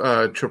moment with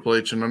Triple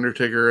H and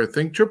Undertaker. I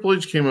think Triple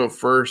H came out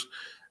first,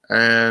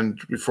 and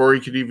before he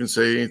could even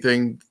say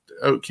anything,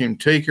 out came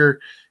Taker,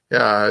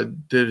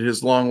 did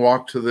his long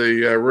walk to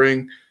the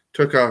ring,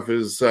 took off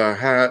his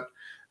hat,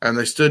 and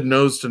they stood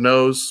nose to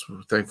nose.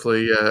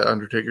 Thankfully,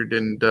 Undertaker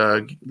didn't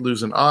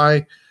lose an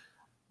eye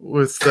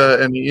with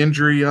any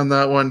injury on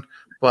that one.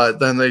 But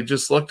then they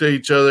just looked at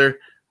each other.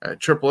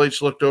 Triple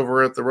H looked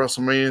over at the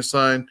WrestleMania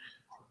sign.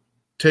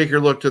 Taker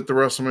looked at the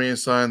WrestleMania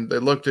sign. They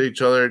looked at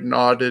each other,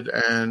 nodded,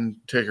 and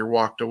Taker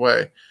walked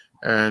away.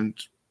 And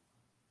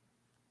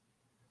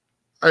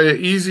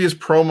easiest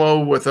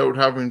promo without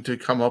having to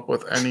come up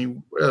with any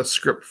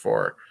script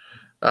for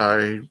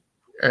it.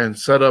 And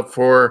set up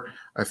for,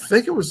 I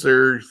think it was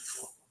their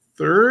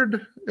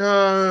third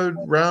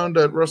round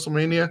at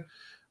WrestleMania.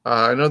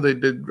 I know they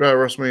did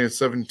WrestleMania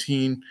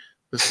 17.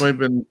 This might have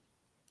been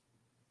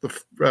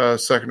the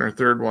second or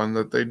third one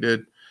that they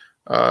did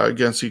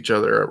against each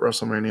other at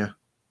WrestleMania.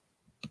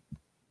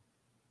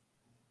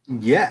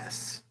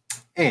 Yes.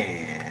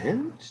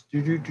 And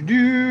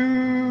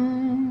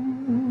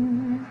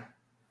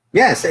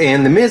yes,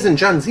 and The Miz and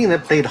John Cena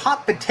played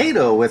hot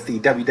potato with the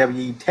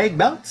WWE tag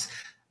belts.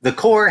 The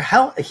core,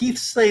 Heath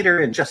Slater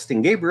and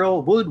Justin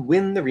Gabriel, would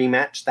win the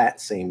rematch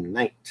that same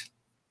night.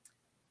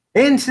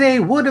 And today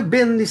would have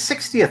been the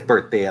 60th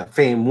birthday of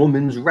famed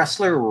women's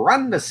wrestler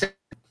Ronda Rousey.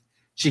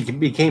 She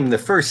became the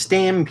first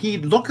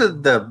Stampede. Look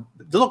at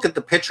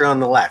the picture on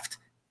the left.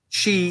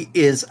 She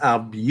is a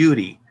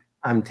beauty,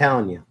 I'm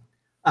telling you.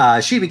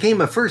 She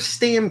became a first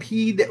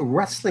Stampede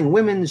Wrestling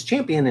Women's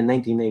Champion in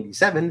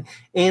 1997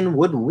 and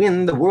would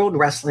win the World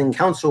Wrestling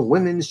Council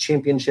Women's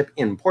Championship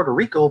in Puerto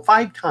Rico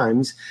 5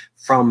 times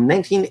from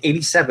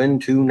 1987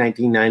 to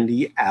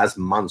 1990 as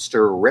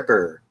Monster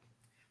Ripper.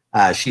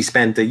 She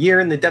spent a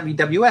year in the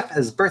WWF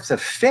as Bertha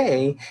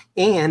Faye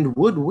and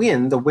would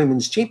win the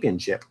Women's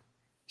Championship.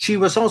 She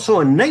was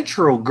also a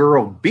Nitro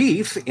Girl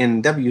Beef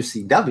in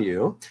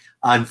WCW.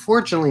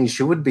 Unfortunately,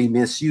 she would be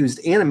misused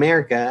in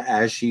America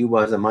as she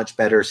was a much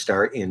better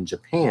star in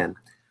Japan.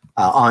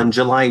 On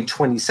July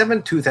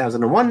 27,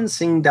 2001,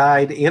 Singh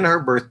died in her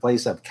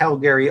birthplace of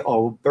Calgary,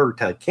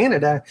 Alberta,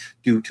 Canada,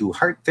 due to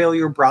heart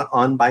failure brought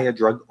on by a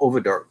drug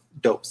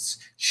overdose.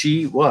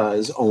 She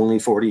was only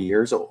 40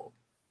 years old.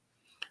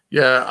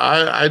 Yeah,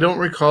 I don't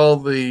recall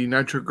the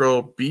Nitro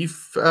Girl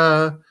Beef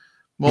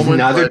moment.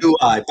 Neither do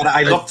I, but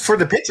I looked for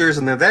the pictures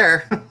and they're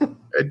there.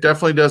 It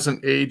definitely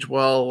doesn't age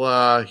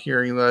well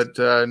hearing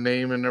that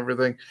name and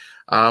everything.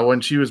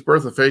 When she was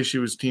Bertha Faye, she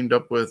was teamed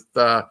up with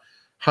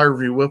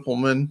Harvey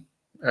Whippleman,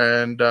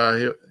 and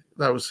that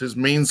was his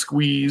main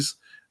squeeze.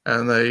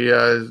 And they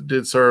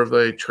did sort of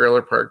a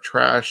trailer park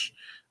trash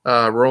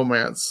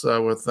romance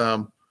with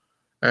them.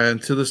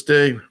 And to this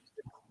day,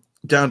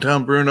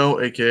 Downtown Bruno,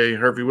 a.k.a.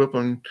 Harvey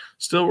Whippleman,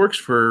 still works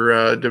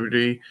for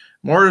WWE.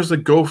 More as a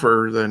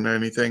gopher than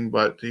anything,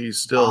 but he's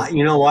still...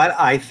 you know what?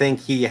 I think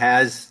he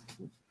has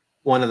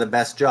one of the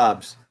best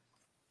jobs.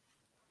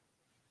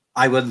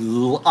 I would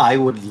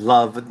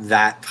love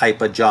that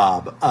type of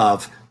job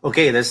of,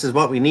 okay, this is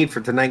what we need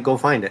for tonight. Go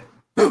find it.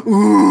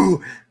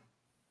 Ooh,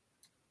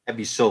 that'd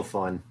be so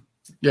fun.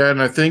 Yeah,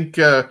 and I think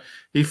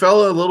he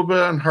fell a little bit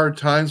on hard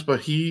times,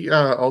 but he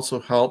also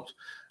helped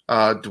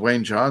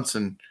Dwayne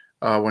Johnson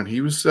when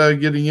he was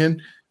getting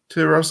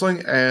into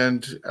wrestling.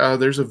 And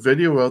there's a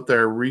video out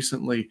there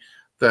recently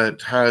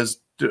that has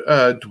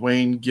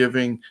Dwayne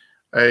giving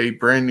a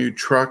brand new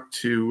truck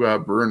to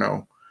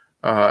Bruno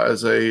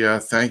as a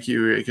thank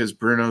you, because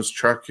Bruno's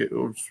truck, it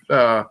was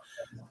a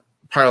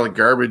pile of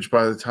garbage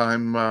by the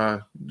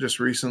time just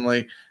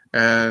recently.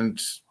 And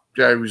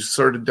yeah, he was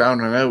sort of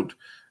down and out.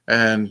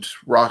 And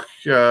Rock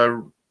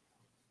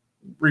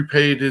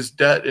repaid his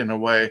debt in a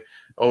way,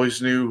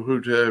 always knew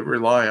who to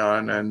rely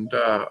on, and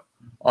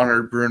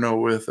honored Bruno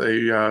with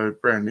a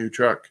brand new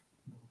truck.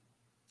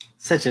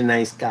 Such a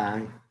nice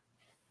guy.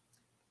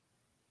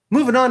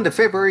 Moving on to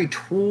February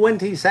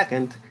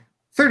 22nd,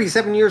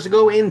 37 years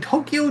ago in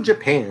Tokyo,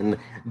 Japan,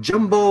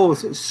 Jumbo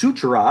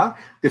Sutura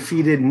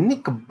defeated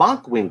Nick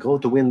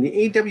Bockwinkel to win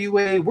the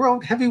AWA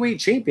World Heavyweight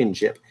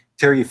Championship.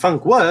 Terry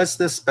Funk was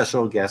the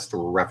special guest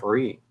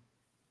referee.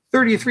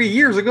 33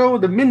 years ago,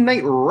 the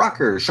Midnight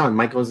Rocker, Shawn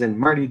Michaels and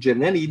Marty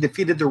Jannetty,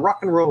 defeated the Rock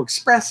and Roll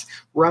Express,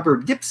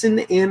 Robert Gibson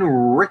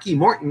and Ricky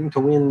Morton to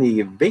win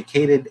the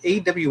vacated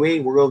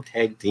AWA World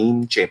Tag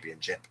Team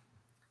Championship.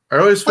 I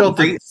always felt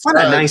what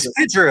a nice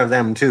picture of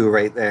them too,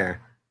 right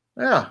there.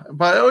 Yeah,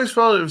 but I always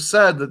felt it was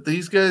sad that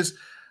these guys,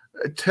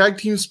 tag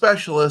team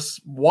specialists,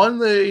 won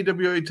the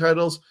AWA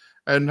titles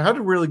and had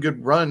a really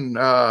good run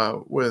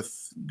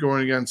with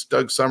going against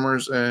Doug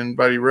Summers and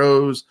Buddy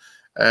Rose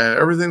and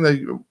everything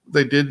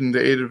they did in the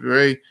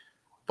AWA.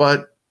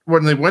 But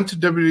when they went to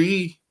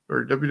WWE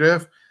or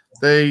WWF,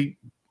 they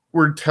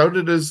were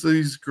touted as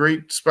these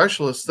great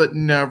specialists that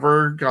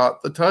never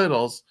got the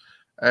titles.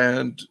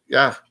 And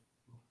yeah,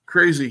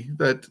 crazy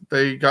that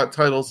they got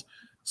titles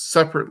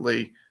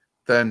separately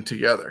than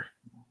together.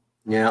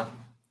 Yeah.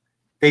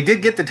 They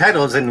did get the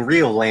titles in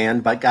real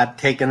land, but got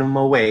taken them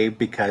away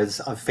because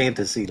of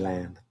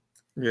Fantasyland.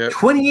 Yep.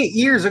 28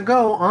 years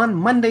ago on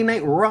Monday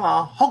Night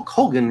Raw, Hulk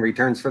Hogan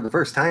returns for the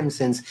first time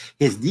since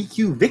his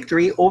DQ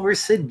victory over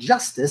Sid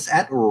Justice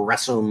at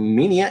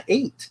WrestleMania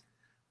 8.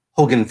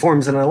 Hogan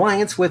forms an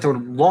alliance with a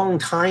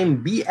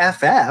longtime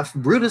BFF,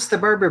 Brutus the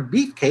Barber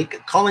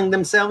Beefcake, calling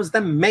themselves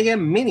the Mega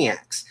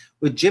Maniacs,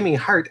 with Jimmy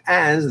Hart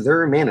as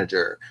their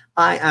manager.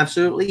 I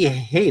absolutely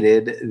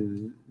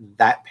hated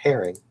that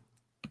pairing.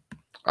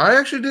 I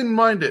actually didn't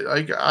mind it.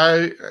 Like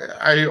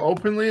I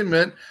openly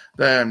admit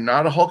that I'm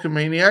not a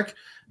Hulkamaniac.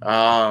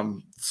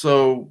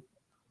 So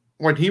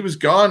when he was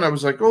gone, I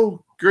was like,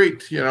 oh,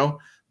 great,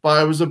 But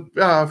I was a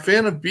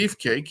fan of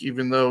Beefcake,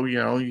 even though,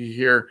 you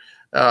hear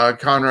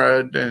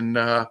Conrad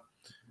and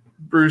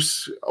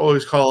Bruce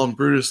always call him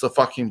Brutus the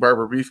fucking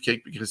Barber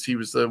Beefcake because he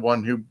was the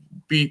one who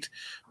beat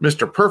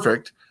Mr.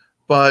 Perfect.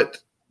 But,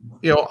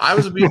 I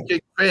was a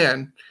Beefcake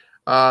fan,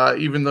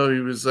 even though he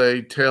was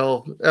a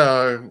tail,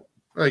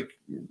 like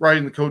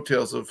riding the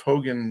coattails of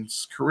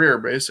Hogan's career,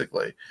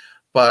 basically.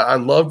 But I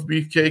loved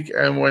Beefcake,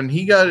 and when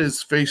he got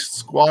his face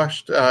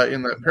squashed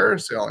in that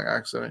parasailing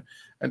accident,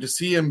 and to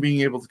see him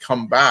being able to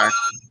come back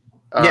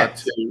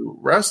to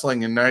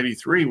wrestling in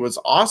 '93 was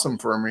awesome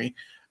for me.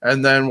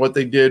 And then what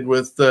they did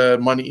with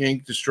Money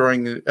Inc.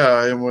 destroying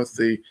him with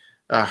the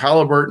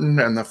Halliburton,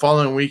 and the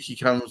following week he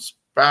comes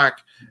back,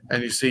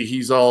 and you see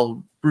he's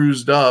all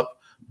bruised up,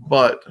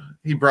 but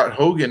he brought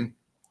Hogan.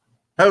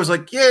 I was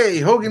like, yay,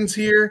 Hogan's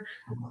here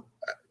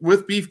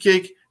with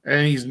Beefcake,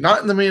 and he's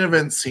not in the main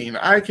event scene.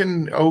 I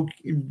can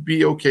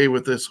be okay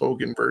with this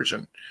Hogan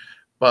version.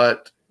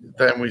 But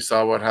then we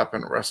saw what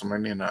happened at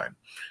WrestleMania 9.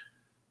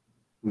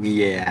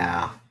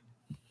 Yeah.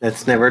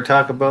 Let's never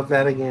talk about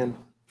that again.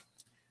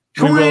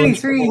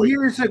 23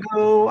 years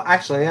ago,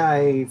 actually,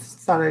 I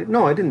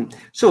didn't.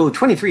 So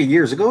 23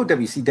 years ago,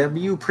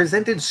 WCW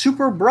presented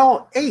Super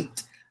Brawl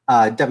 8.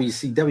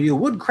 WCW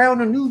would crown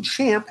a new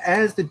champ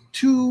as the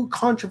two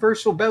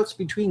controversial bouts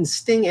between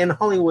Sting and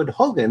Hollywood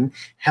Hogan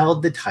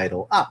held the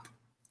title up.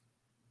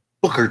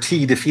 Booker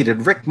T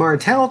defeated Rick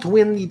Martel to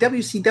win the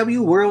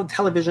WCW World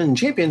Television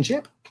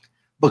Championship.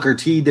 Booker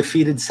T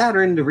defeated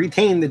Saturn to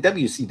retain the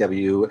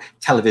WCW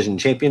Television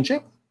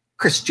Championship.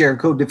 Chris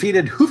Jericho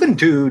defeated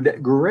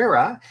Juventud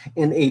Guerrera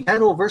in a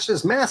title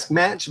versus mask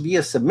match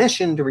via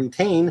submission to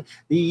retain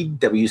the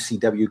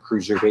WCW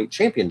Cruiserweight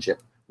Championship.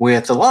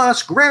 With the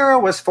loss,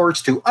 Guerrera was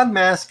forced to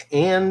unmask,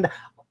 and a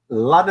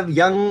lot of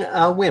young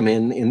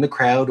women in the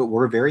crowd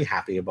were very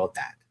happy about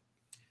that.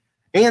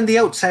 And the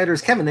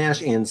Outsiders, Kevin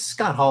Nash and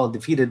Scott Hall,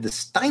 defeated the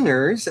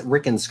Steiners,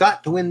 Rick and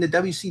Scott, to win the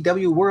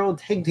WCW World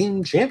Tag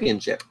Team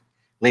Championship.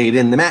 Late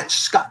in the match,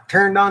 Scott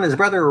turned on his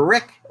brother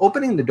Rick,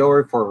 opening the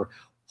door for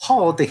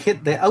Hall to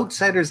hit the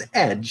Outsiders'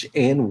 edge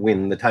and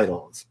win the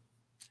titles.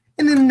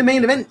 And in the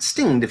main event,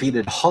 Sting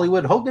defeated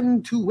Hollywood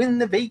Hogan to win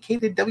the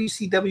vacated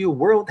WCW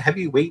World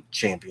Heavyweight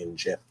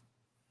Championship.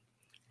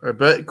 I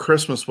bet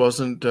Christmas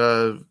wasn't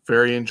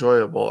very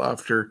enjoyable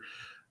after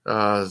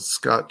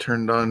Scott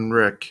turned on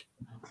Rick.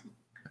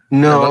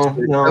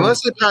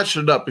 Unless they patched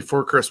it up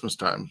before Christmas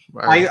time.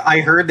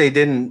 I heard they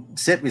didn't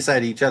sit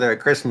beside each other at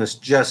Christmas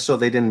just so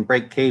they didn't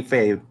break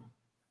kayfabe.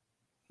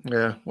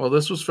 Yeah, well,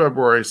 this was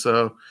February,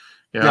 so...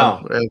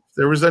 Yeah, if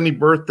there was any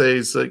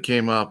birthdays that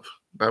came up,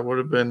 that would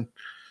have been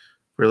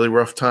really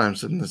rough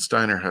times in the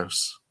Steiner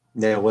house.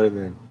 Yeah, it would have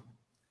been.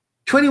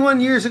 21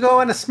 years ago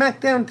on a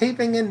SmackDown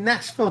taping in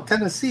Nashville,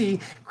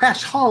 Tennessee,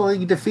 Crash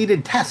Holly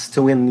defeated Test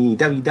to win the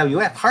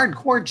WWF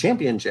Hardcore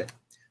Championship.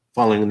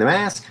 Following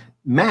the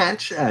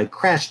match,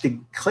 Crash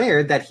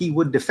declared that he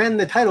would defend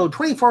the title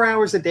 24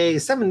 hours a day,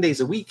 7 days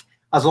a week.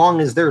 As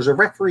long as there's a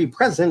referee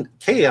present,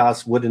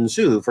 chaos would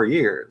ensue for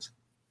years.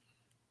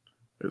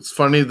 It's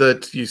funny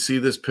that you see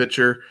this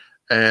picture,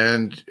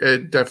 and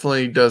it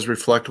definitely does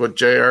reflect what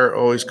JR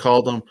always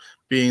called him,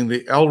 being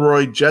the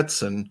Elroy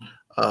Jetson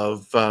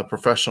of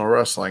professional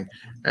wrestling.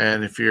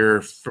 And if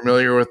you're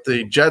familiar with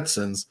the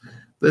Jetsons,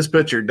 this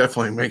picture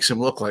definitely makes him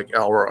look like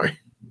Elroy.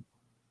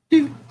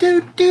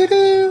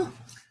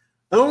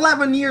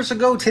 11 years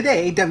ago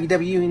today,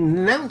 WWE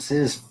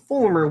announces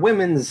former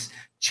women's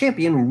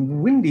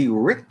champion Wendy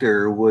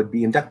Richter would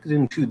be inducted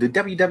into the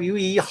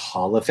WWE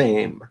Hall of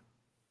Fame.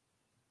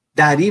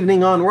 That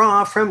evening on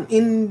Raw from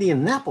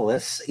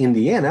Indianapolis,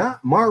 Indiana,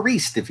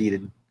 Maurice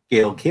defeated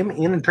Gail Kim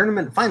in a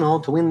tournament final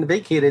to win the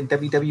vacated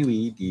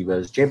WWE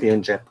Divas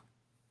Championship.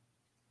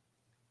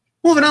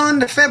 Moving on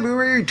to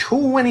February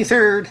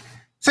 23rd,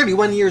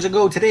 31 years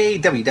ago today,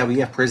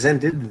 WWF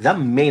presented the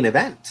main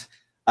event.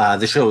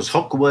 The show's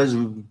hook was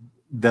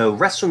the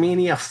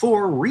WrestleMania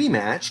 4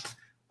 rematch,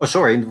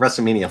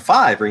 WrestleMania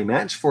 5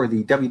 rematch for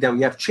the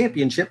WWF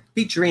Championship,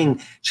 featuring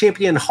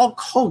champion Hulk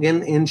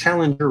Hogan and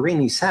challenger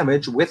Randy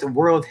Savage, with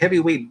World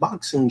Heavyweight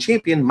Boxing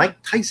Champion Mike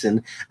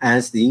Tyson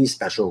as the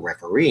special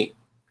referee.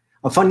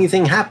 A funny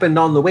thing happened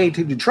on the way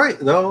to Detroit,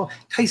 though.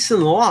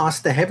 Tyson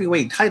lost the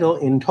heavyweight title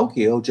in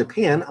Tokyo,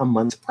 Japan, a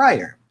month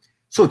prior.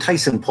 So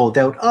Tyson pulled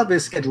out of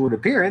his scheduled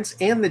appearance,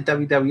 and the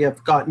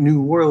WWF got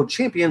new world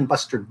champion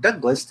Buster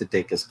Douglas to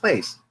take his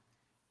place.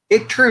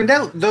 It turned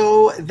out,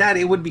 though, that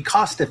it would be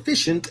cost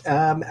efficient,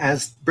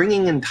 as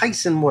bringing in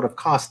Tyson would have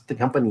cost the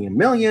company $1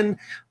 million,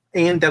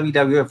 and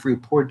WWF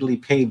reportedly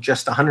paid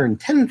just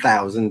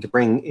 $110,000 to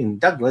bring in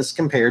Douglas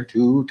compared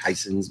to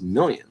Tyson's $1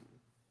 million.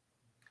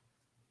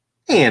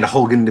 And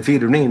Hogan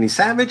defeated Randy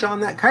Savage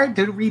on that card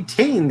to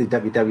retain the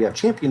WWF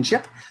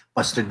Championship.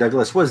 Buster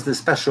Douglas was the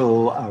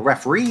special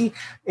referee,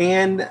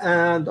 and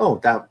I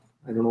don't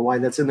know why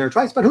that's in there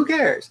twice, but who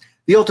cares?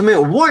 The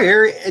Ultimate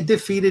Warrior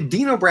defeated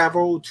Dino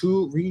Bravo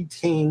to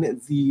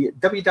retain the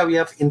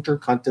WWF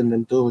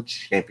Intercontinental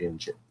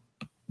Championship.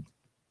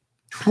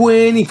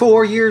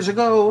 24 years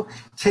ago,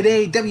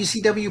 today,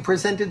 WCW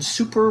presented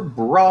Super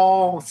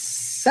Brawl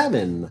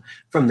 7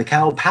 from the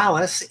Cow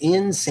Palace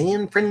in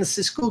San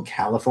Francisco,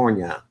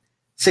 California.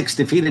 Six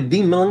defeated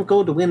Dean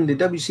Malenko to win the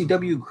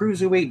WCW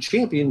Cruiserweight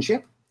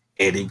Championship.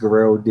 Eddie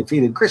Guerrero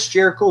defeated Chris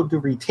Jericho to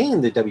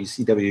retain the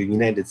WCW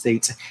United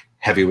States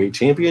Heavyweight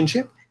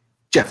Championship.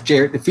 Jeff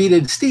Jarrett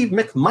defeated Steve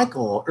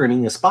McMichael,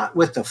 earning a spot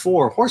with the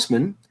Four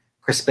Horsemen.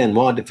 Chris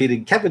Benoit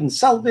defeated Kevin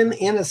Sullivan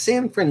in a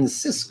San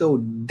Francisco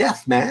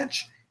death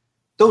match.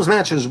 Those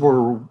matches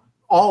were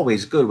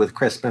always good with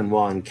Chris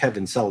Benoit and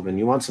Kevin Sullivan.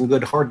 You want some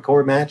good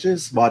hardcore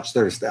matches? Watch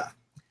their stuff.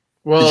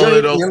 Well,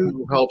 it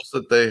also helps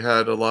that they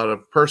had a lot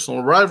of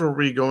personal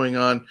rivalry going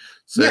on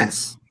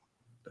since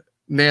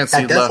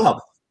Nancy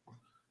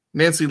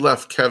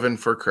left Kevin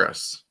for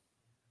Chris.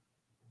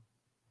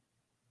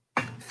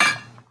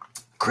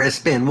 Chris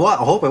Benoit,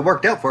 I hope it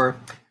worked out for her.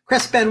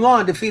 Chris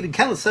Benoit defeated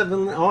Kevin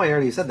Sullivan. Oh, I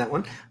already said that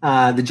one.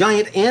 The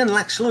Giant and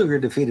Lex Luger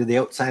defeated the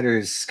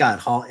Outsiders Scott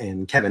Hall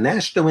and Kevin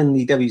Nash to win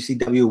the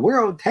WCW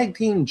World Tag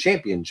Team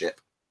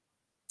Championship.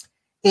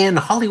 In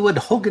Hollywood,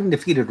 Hogan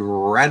defeated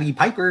Roddy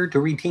Piper to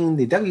retain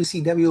the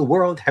WCW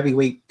World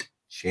Heavyweight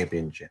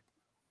Championship.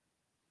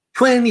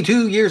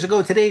 22 years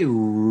ago today,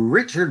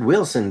 Richard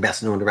Wilson,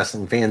 best known to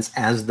wrestling fans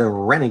as the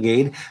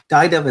Renegade,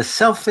 died of a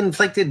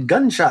self-inflicted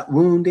gunshot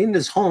wound in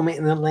his home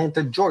in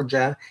Atlanta,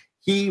 Georgia.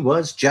 He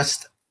was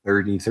just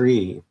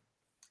 33.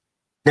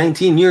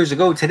 19 years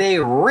ago today,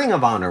 Ring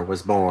of Honor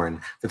was born.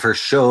 The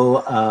first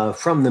show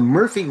from the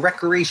Murphy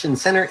Recreation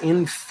Center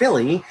in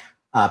Philly,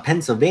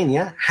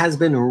 Pennsylvania, has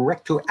been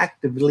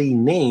retroactively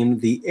named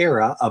The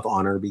Era of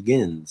Honor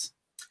Begins.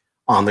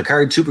 On the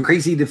card, Super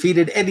Crazy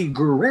defeated Eddie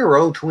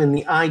Guerrero to win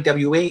the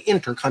IWA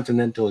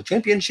Intercontinental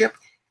Championship,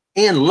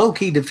 and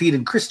Loki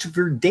defeated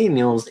Christopher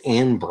Daniels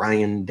and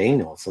Bryan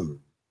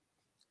Danielson.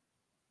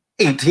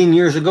 18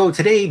 years ago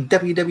today,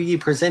 WWE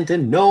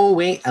presented No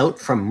Way Out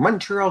from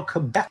Montreal,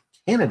 Quebec,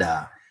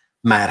 Canada.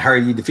 Matt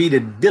Hardy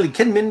defeated Billy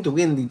Kidman to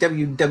win the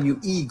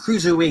WWE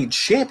Cruiserweight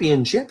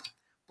Championship.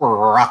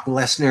 Brock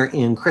Lesnar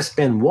and Chris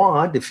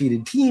Benoit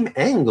defeated Team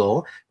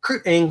Angle,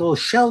 Kurt Angle,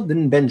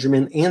 Sheldon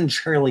Benjamin, and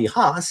Charlie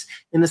Haas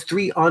in a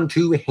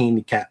 3-on-2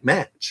 handicap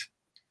match.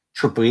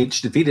 Triple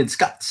H defeated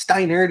Scott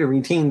Steiner to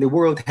retain the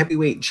World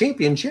Heavyweight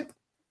Championship.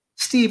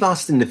 Steve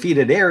Austin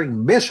defeated Eric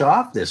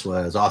Bischoff. This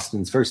was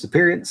Austin's first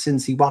appearance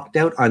since he walked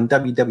out on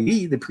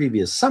WWE the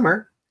previous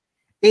summer.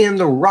 And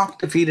The Rock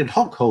defeated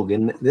Hulk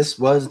Hogan. This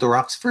was The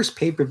Rock's first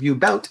pay-per-view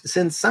bout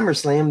since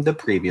SummerSlam the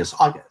previous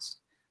August.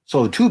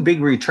 So 2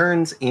 big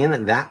returns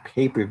in that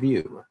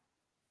pay-per-view.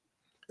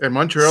 And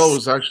Montreal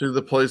was actually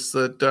the place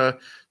that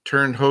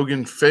turned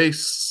Hogan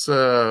face.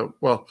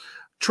 Toronto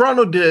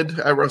did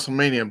at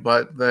WrestleMania,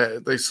 but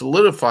they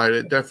solidified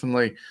it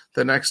definitely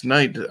the next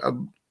night. A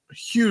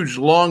huge,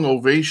 long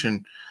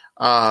ovation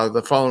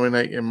the following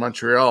night in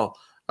Montreal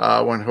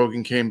when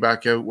Hogan came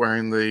back out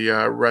wearing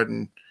the red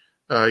and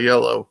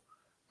yellow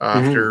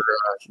after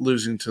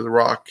losing to The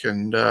Rock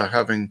and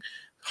having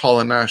Hall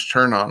and Nash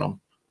turn on him.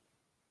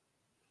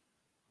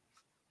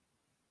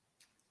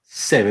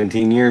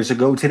 17 years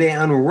ago today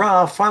on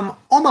Raw from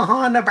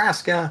Omaha,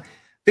 Nebraska,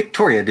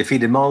 Victoria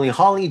defeated Molly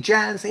Holly,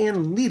 Jazz,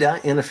 and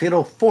Lita in a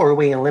fatal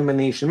 4-way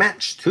elimination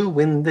match to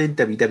win the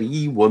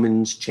WWE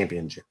Women's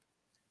Championship.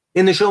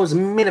 In the show's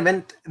main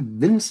event,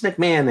 Vince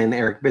McMahon and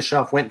Eric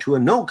Bischoff went to a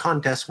no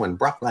contest when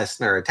Brock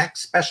Lesnar attacked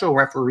special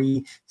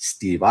referee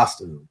Steve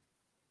Austin.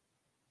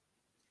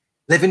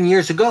 11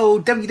 years ago,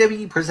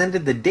 WWE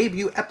presented the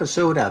debut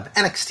episode of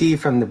NXT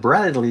from the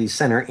Bradley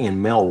Center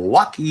in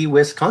Milwaukee,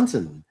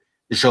 Wisconsin.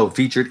 The show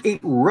featured 8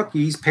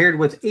 rookies paired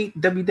with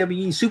 8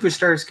 WWE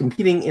superstars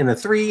competing in a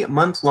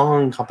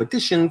 3-month-long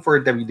competition for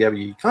a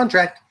WWE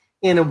contract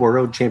and a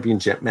World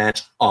Championship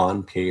match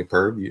on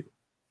pay-per-view.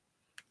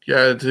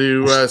 Yeah,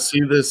 to see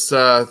this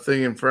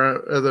thing in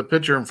front of the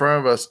picture in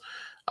front of us,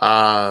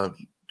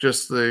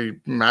 just the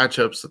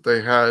matchups that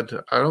they had,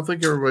 I don't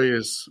think everybody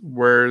is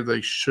where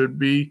they should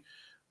be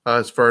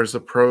as far as the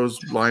pros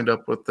lined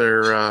up with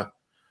their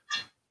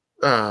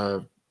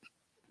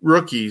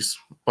rookies.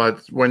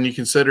 But when you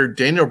consider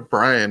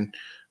Brian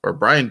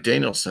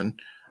Danielson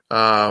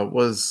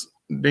was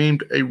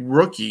named a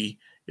rookie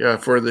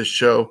for this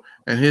show,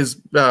 and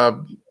his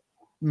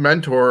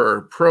mentor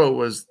or pro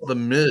was The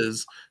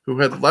Miz, who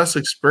had less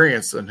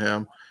experience than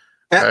him.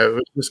 It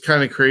was just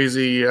kind of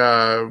crazy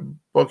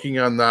booking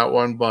on that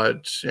one,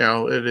 but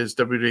it is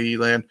WWE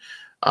land.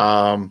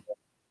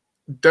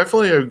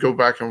 Definitely I would go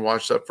back and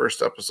watch that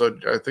first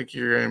episode. I think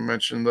you're going to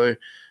mention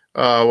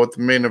what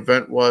the main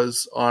event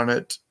was on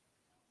it.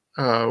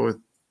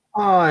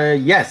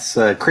 Yes,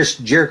 Chris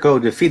Jericho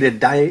defeated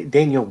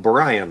Daniel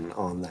Bryan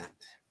on that.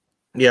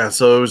 Yeah,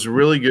 so it was a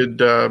really good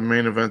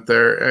main event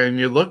there. And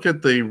you look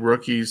at the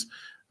rookies,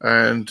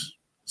 and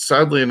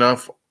sadly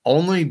enough,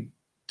 only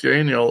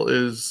Daniel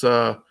is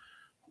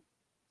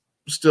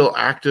still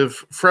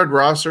active. Fred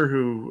Rosser,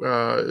 who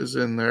is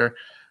in there,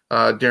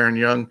 Darren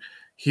Young,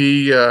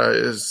 he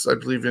is, I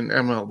believe, in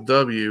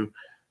MLW.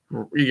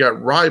 You got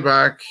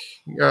Ryback,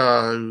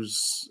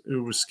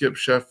 who was Skip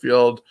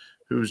Sheffield,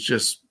 who's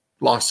just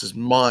lost his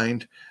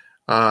mind.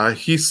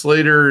 Heath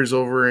Slater is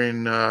over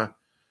in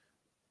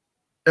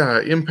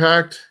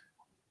Impact.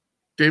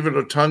 David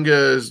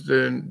Otunga is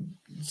doing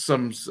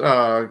some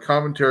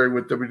commentary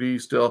with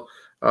WWE still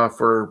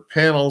for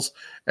panels.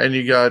 And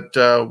you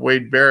got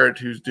Wade Barrett,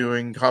 who's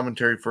doing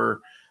commentary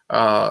for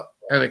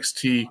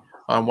NXT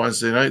on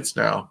Wednesday nights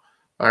now.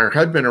 There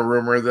had been a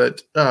rumor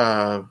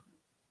that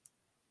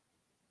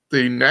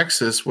the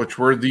Nexus, which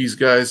were these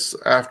guys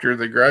after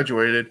they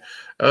graduated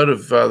out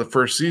of the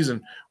first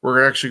season,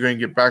 were actually going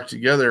to get back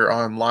together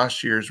on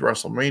last year's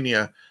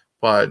WrestleMania.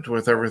 But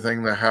with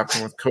everything that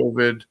happened with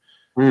COVID,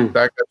 that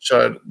got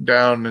shut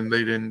down and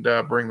they didn't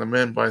bring them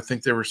in. But I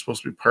think they were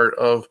supposed to be part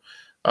of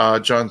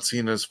John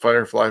Cena's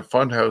Firefly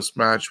Funhouse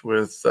match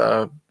with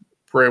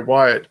Bray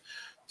Wyatt.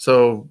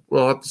 So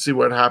we'll have to see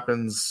what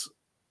happens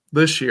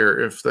this year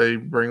if they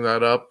bring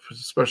that up,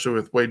 especially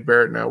with Wade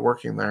Barrett now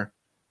working there.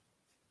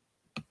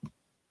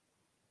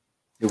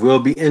 It will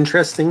be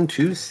interesting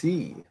to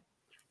see.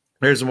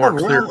 There's a more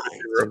clear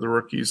picture of the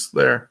rookies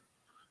there.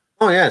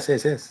 Oh, yes.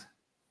 7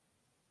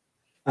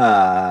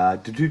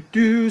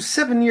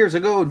 years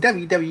ago,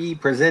 WWE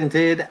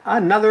presented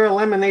another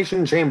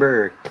Elimination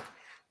Chamber.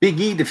 Big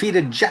E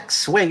defeated Jack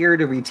Swagger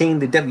to retain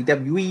the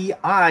WWE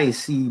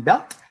IC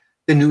belt.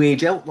 The New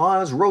Age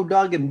Outlaws, Road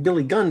Dogg, and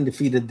Billy Gunn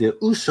defeated the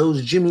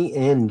Usos, Jimmy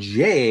and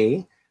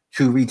Jay,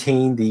 to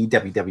retain the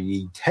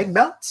WWE Tag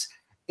Belts.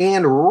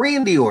 And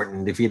Randy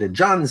Orton defeated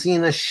John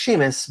Cena,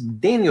 Sheamus,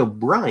 Daniel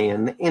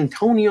Bryan,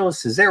 Antonio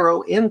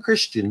Cesaro, and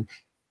Christian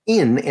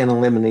in an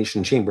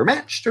Elimination Chamber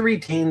match to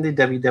retain the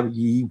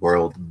WWE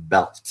World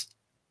Belt.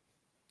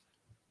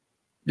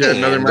 Yeah,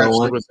 another match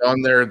that was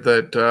on there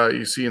that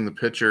you see in the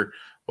picture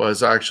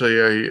was actually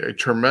a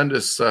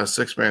tremendous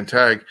six-man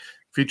tag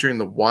featuring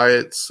the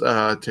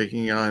Wyatts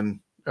taking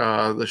on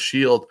the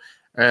Shield,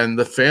 and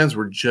the fans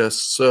were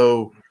just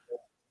so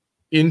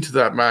into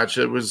that match.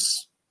 It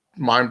was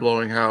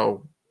mind-blowing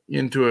how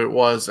into it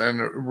was, and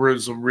it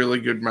was a really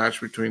good match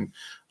between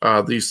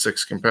these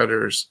six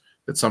competitors.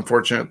 It's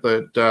unfortunate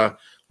that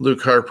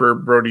Luke Harper,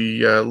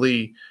 Brody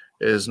Lee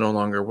is no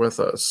longer with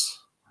us.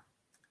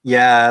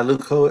 Yeah,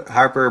 Luke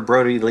Harper,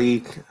 Brody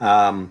Lee,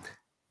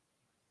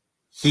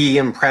 he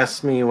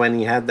impressed me when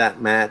he had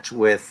that match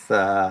with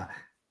his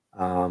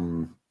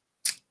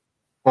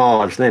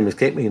name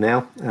escaped me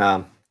now.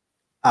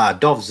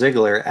 Dolph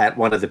Ziggler at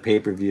one of the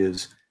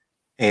pay-per-views.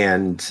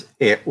 And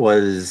it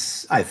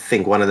was, I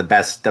think, one of the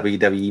best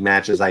WWE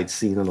matches I'd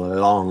seen in a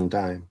long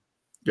time.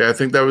 Yeah, I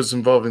think that was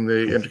involving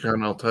the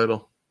Intercontinental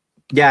title.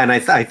 Yeah, and I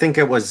think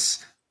it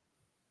was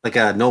like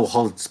a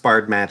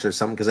no-holds-barred match or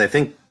something, because I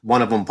think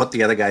one of them put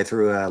the other guy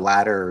through a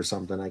ladder or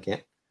something. I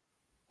can't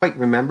quite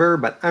remember,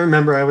 but I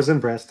remember I was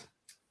impressed.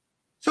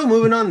 So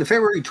moving on to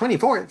February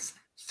 24th,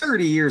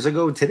 30 years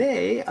ago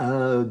today,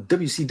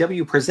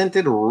 WCW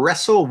presented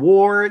Wrestle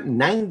War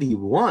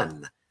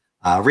 91.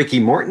 Ricky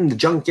Morton, the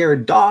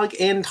Junkyard Dog,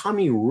 and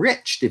Tommy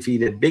Rich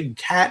defeated Big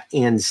Cat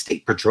and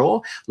State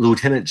Patrol,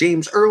 Lieutenant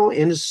James Earl,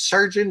 and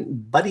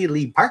Sergeant Buddy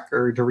Lee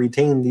Parker to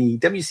retain the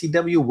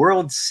WCW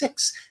World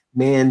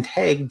Six-Man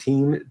Tag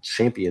Team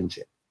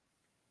Championship.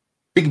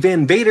 Big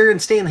Van Vader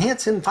and Stan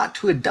Hansen fought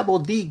to a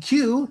double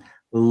DQ.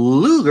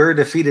 Luger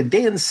defeated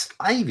Dan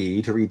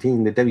Spivey to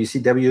retain the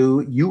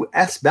WCW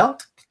US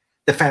belt.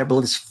 The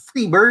Fabulous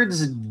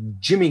Freebirds,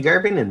 Jimmy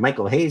Garvin and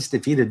Michael Hayes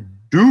defeated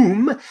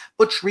Doom,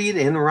 Butch Reed,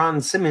 and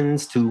Ron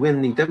Simmons to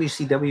win the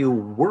WCW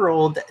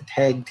World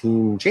Tag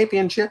Team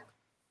Championship.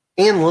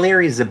 And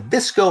Larry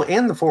Zbyszko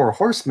and the Four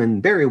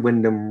Horsemen, Barry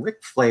Windham,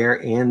 Ric Flair,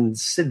 and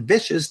Sid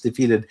Vicious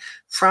defeated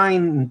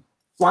Flying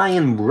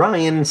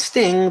Brian,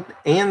 Sting,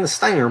 and the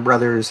Steiner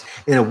Brothers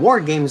in a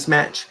War Games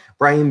match.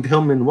 Brian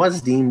Pillman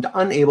was deemed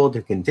unable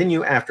to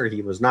continue after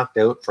he was knocked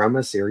out from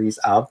a series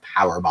of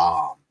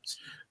powerbombs.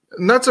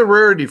 And that's a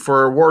rarity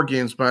for a War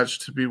Games match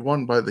to be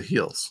won by the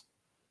heels.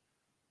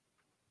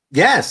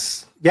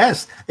 Yes.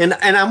 And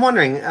I'm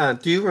wondering,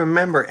 do you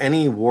remember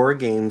any War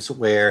Games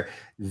where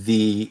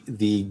the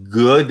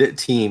good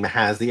team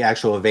has the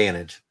actual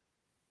advantage?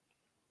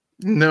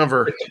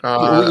 Never.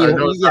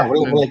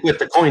 Like with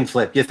the coin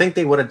flip. You think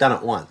they would have done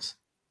it once?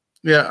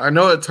 Yeah, I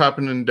know it's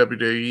happened in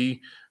WWE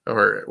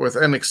or with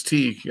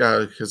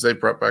NXT because they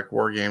brought back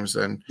War Games,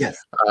 and yes,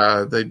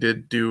 they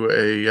did do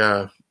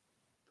a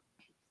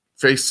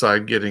face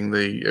side getting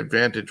the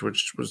advantage,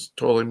 which was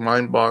totally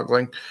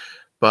mind-boggling.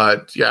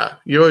 But yeah,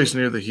 you always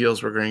knew the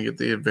heels were going to get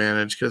the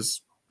advantage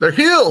because they're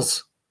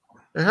heels.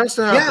 It has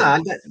to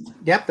happen.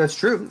 Yeah, that's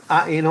true.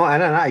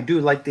 I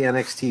do like the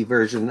NXT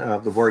version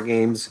of the War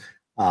Games,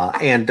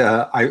 and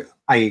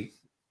I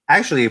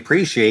actually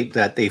appreciate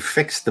that they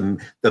fixed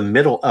the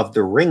middle of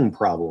the ring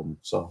problem.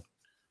 So,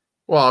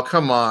 well,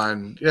 come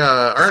on,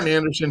 yeah, Arn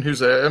Anderson,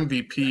 who's an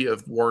MVP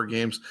of War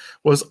Games,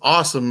 was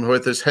awesome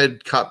with his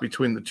head caught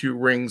between the two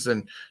rings,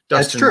 and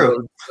Dustin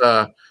Rhodes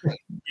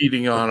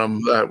beating on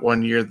him that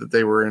one year that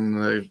they were in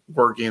the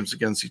War Games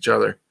against each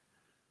other.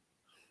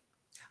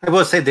 I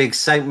will say the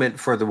excitement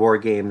for the War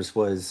Games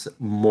was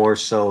more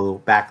so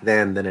back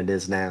then than it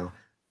is now.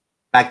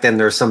 Back then,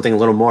 there was something a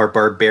little more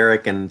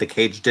barbaric, and the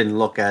cage didn't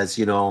look as,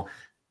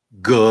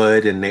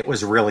 good, and it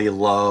was really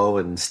low,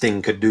 and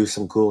Sting could do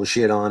some cool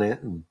shit on it.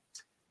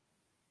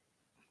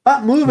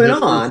 But moving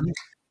on.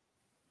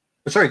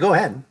 Sorry, go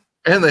ahead.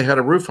 And they had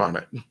a roof on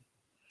it.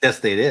 Yes,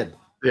 they did.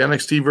 The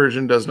NXT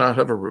version does not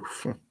have a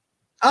roof.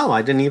 Oh,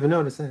 I didn't even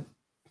notice that.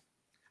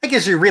 I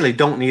guess you really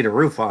don't need a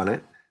roof on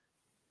it.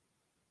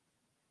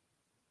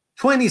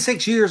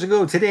 26 years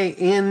ago today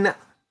in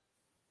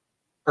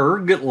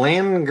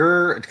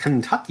Erlanger,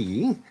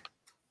 Kentucky.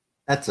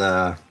 That's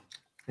wow,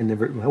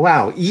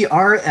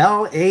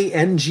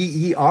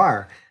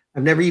 Erlanger.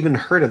 I've never even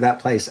heard of that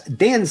place.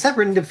 Dan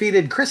Severn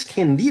defeated Chris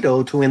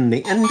Candido to win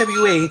the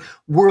NWA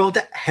World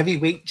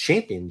Heavyweight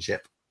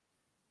Championship.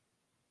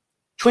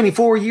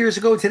 24 years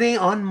ago today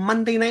on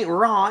Monday Night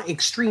Raw,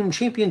 Extreme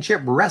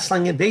Championship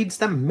Wrestling invades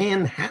the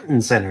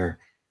Manhattan Center.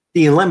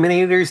 The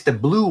Eliminators, the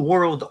Blue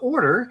World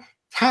Order,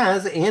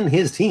 Taz and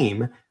his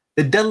team,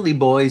 the Dudley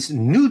Boys,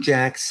 New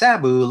Jack,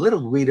 Sabu,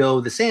 Little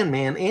Guido, the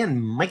Sandman,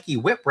 and Mikey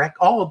Whipwreck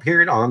all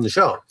appeared on the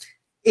show.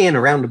 In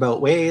a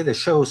roundabout way, the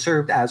show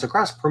served as a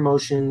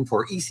cross-promotion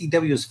for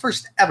ECW's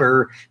first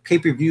ever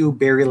pay-per-view,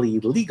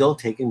 Barely Legal,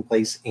 taking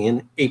place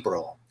in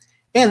April.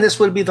 And this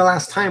would be the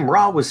last time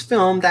Raw was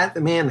filmed at the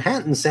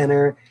Manhattan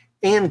Center,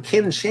 and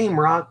Ken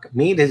Shamrock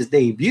made his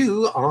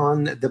debut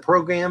on the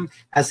program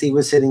as he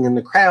was sitting in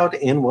the crowd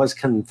and was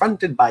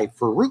confronted by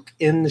Farouk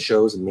in the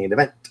show's main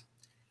event.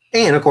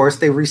 And, of course,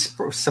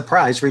 the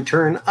surprise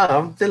return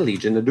of the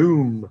Legion of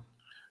Doom.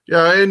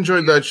 Yeah, I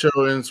enjoyed that show,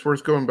 and it's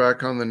worth going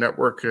back on the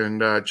network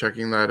and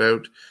checking that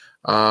out.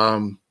 A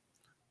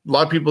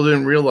lot of people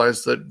didn't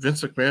realize that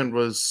Vince McMahon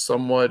was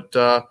somewhat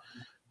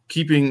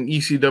keeping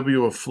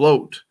ECW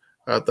afloat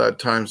at that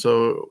time.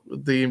 So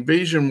the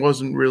invasion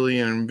wasn't really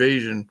an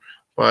invasion,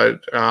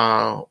 but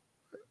a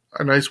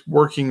nice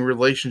working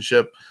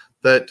relationship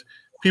that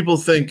people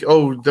think,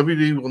 oh,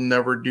 WWE will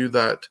never do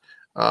that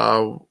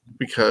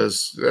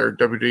because they're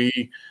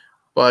WWE,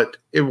 but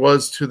it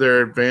was to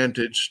their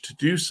advantage to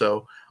do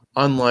so.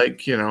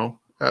 Unlike, a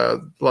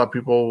lot of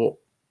people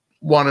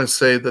want to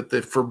say that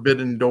the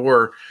forbidden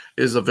door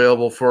is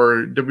available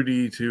for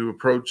WWE to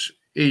approach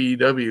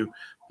AEW,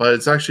 but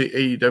it's actually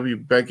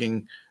AEW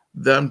begging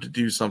them to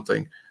do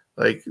something.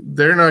 Like,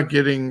 they're not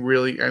getting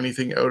really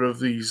anything out of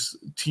these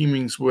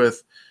teamings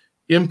with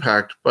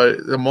Impact,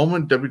 but the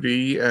moment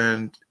WWE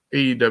and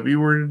AEW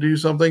were to do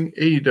something,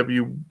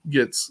 AEW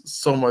gets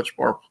so much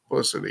more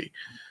publicity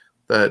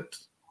that,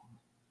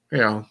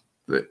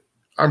 that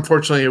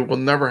unfortunately it will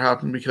never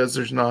happen because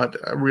there's not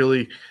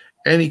really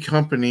any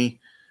company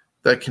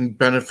that can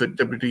benefit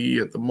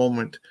WWE at the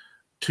moment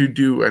to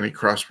do any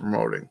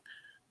cross-promoting.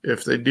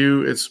 If they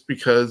do, it's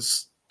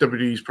because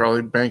WWE is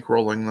probably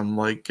bankrolling them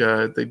like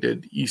they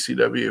did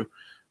ECW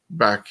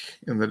back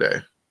in the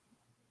day.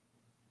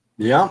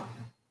 Yeah.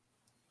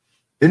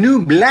 The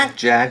new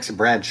Blackjacks,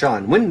 Bradshaw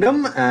and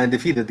Wyndham,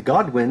 defeated the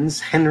Godwins,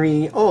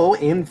 Henry O.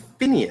 and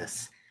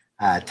Phineas.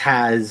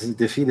 Taz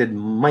defeated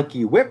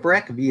Mikey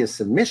Whipwreck via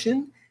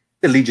submission.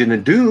 The Legion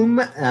of Doom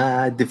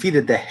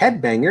defeated the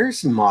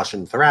Headbangers, Mosh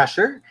and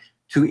Thrasher,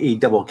 to a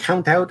double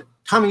countout.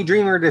 Tommy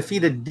Dreamer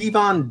defeated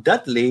Devon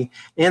Dudley,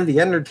 and The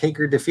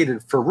Undertaker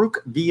defeated Farouk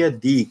via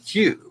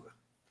DQ.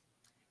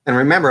 And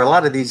remember, a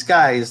lot of these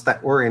guys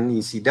that were in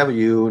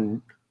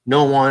ECW,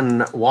 no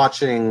one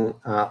watching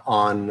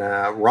on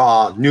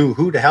Raw knew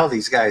who the hell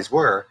these guys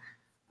were.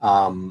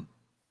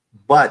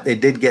 But they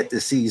did get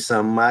to see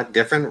some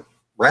different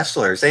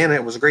wrestlers, and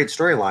it was a great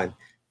storyline.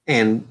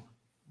 And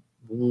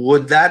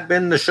would that have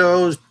been the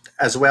shows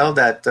as well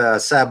that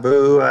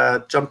Sabu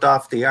jumped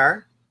off the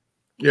yard?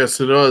 Yes,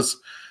 it was.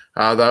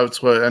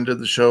 That's what ended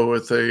the show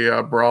with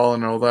a brawl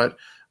and all that.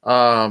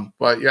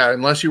 But yeah,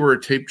 unless you were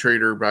a tape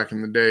trader back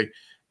in the day,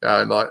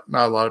 not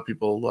a lot of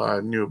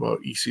people knew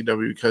about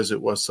ECW because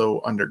it was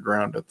so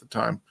underground at the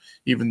time,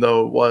 even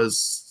though it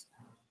was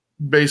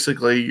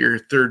basically your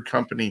third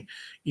company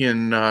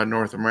in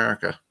North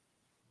America.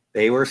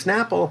 They were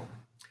Snapple.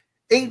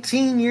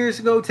 18 years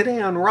ago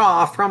today on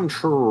Raw from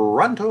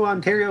Toronto,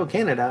 Ontario,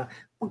 Canada,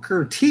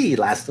 Booker T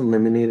last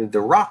eliminated The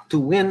Rock to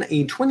win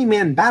a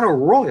 20-man battle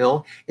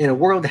royal in a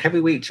World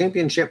Heavyweight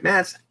Championship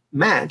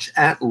match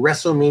at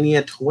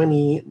WrestleMania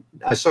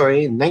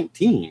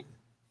 19.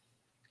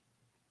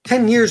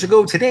 10 years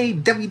ago today,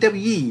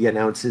 WWE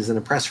announces in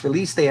a press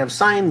release they have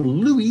signed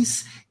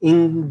Luis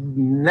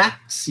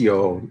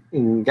Ignacio,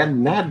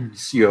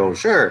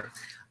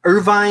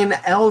 Irvine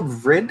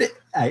Eldred,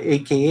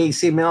 a.k.a.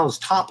 CML's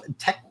top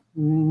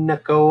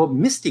Technico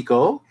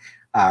Mystico.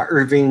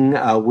 Irving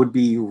would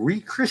be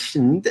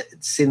rechristened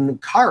Sin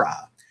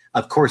Cara.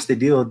 Of course, the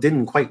deal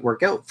didn't quite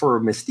work out for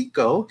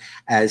Mystico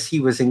as he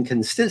was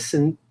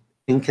inconsistent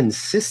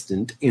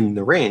in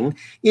the ring,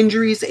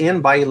 injuries,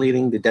 and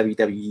violating the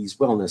WWE's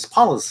wellness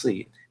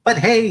policy. But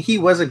hey, he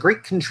was a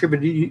great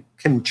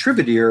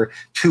contributor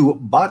to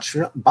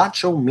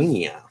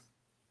Botchamania.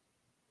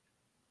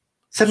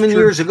 7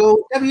 years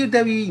ago,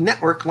 WWE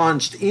Network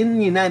launched in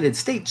the United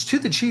States to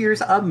the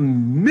cheers of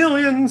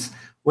millions.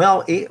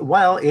 Well,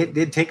 it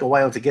did take a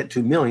while to get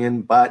to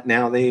million, but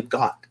now they've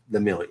got the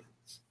millions.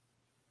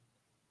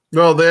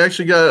 Well, they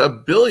actually got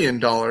 $1 billion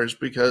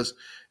because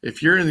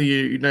if you're in the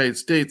United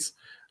States,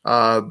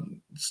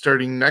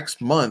 starting next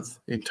month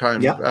in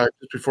time, just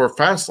before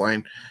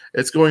Fastlane,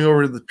 it's going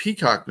over to the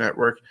Peacock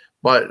network,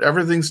 but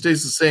everything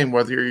stays the same,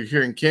 whether you're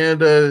here in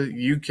Canada,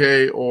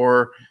 UK,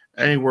 or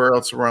anywhere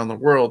else around the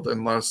world,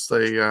 unless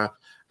they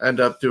end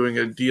up doing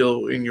a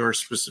deal in your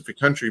specific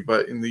country.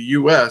 But in the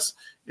US,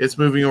 it's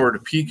moving over to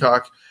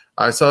Peacock.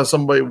 I saw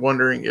somebody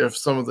wondering if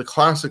some of the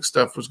classic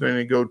stuff was going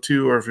to go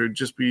too, or if it would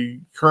just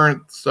be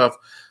current stuff.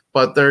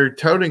 But they're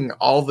touting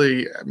all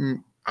the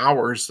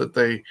hours that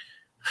they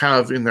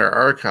have in their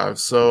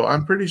archives. So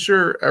I'm pretty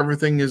sure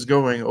everything is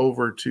going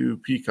over to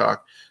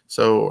Peacock.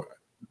 So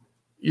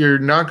you're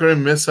not going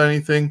to miss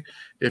anything.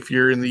 If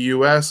you're in the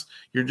US,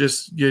 you're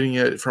just getting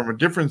it from a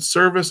different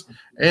service.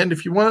 And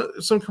if you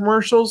want some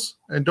commercials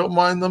and don't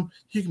mind them,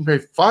 you can pay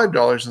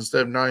 $5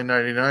 instead of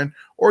 $9.99,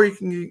 or you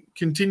can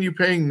continue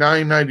paying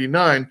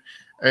 $9.99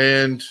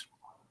 and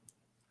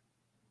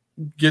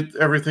get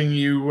everything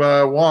you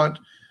want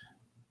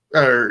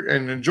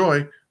and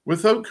enjoy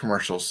without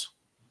commercials.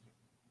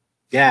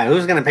 Yeah,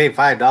 who's going to pay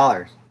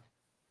 $5?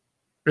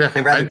 Yeah,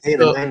 I'd rather pay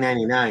the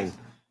 $9.99.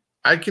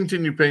 I'd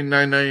continue paying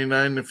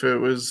 $9.99 if it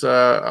was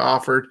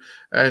offered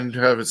and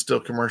have it still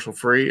commercial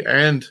free.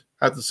 And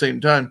at the same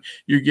time,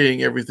 you're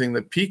getting everything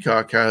that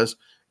Peacock has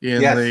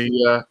in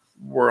the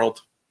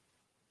world.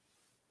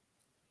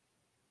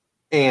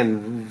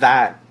 And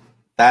that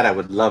I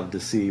would love to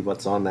see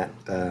what's on that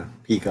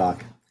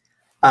Peacock.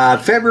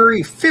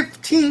 February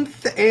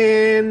 15th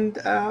and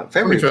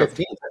February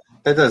 15th.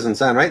 That doesn't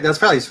sound right. That's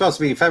probably supposed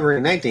to be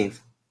February 19th.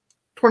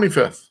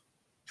 25th.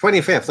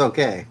 25th,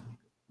 okay.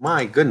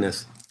 My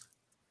goodness.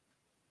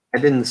 I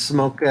didn't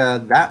smoke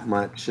that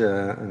much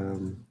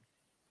tobacco.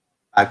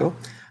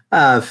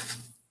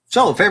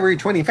 So, February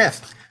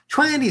 25th,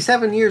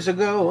 27 years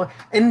ago,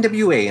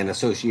 NWA, in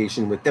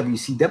association with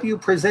WCW,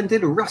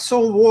 presented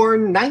Wrestle War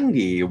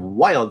 90,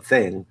 Wild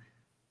Thing.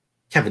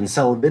 Kevin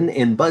Sullivan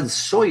and Buzz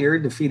Sawyer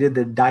defeated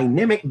the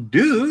Dynamic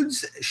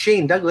Dudes,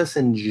 Shane Douglas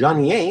and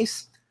Johnny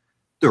Ace.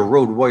 The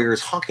Road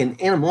Warriors Hawk and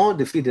Animal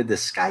defeated the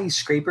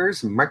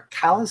Skyscrapers, Mark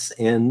Callis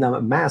and the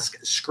Mask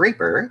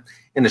Scraper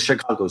in a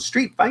Chicago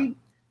street fight.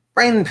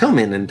 Brian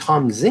Pillman and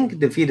Tom Zink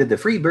defeated the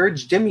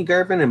Freebirds, Jimmy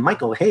Garvin and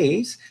Michael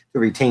Hayes to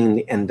retain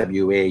the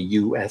NWA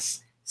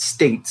U.S.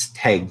 States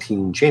Tag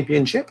Team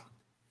Championship.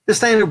 The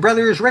Steiner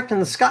Brothers, Rick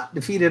and Scott,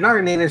 defeated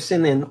Arn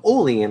Anderson and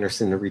Ole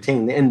Anderson to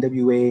retain the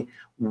NWA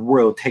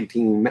World Tag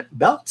Team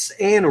belts,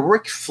 and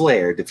Ric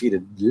Flair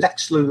defeated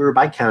Lex Luger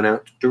by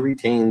countout to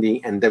retain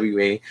the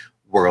NWA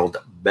World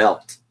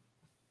Belt.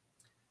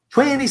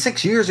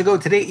 26 years ago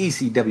today,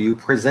 ECW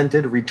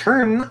presented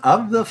Return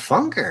of the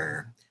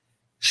Funker.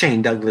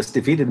 Shane Douglas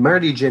defeated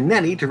Marty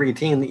Jannetty to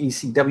retain the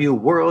ECW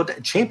World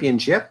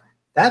Championship.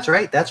 That's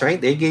right.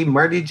 They gave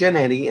Marty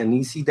Jannetty an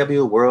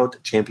ECW World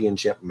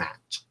Championship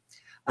match.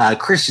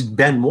 Chris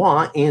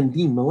Benoit and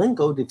Dean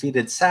Malenko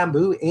defeated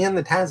Sabu and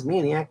the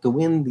Tasmaniac to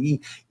win the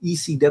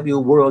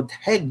ECW World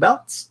Tag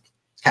Belts.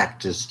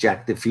 Cactus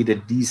Jack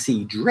defeated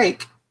DC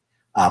Drake.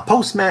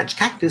 Post-match,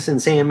 Cactus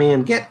and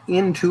Sandman get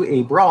into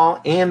a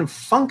brawl, and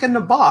Funk in the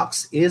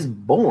Box is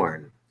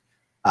born.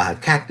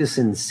 Cactus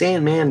and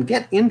Sandman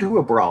get into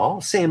a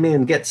brawl.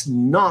 Sandman gets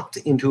knocked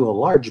into a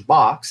large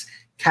box.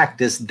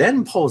 Cactus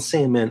then pulls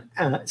Sandman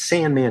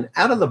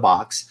out of the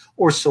box,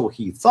 or so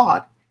he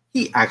thought.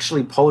 He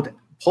actually pulled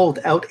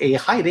out a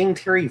hiding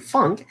Terry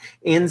Funk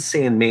in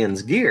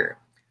Sandman's gear.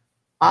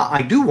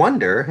 I do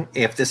wonder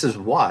if this is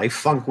why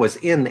Funk was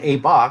in a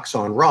box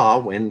on Raw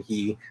when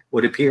he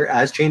would appear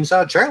as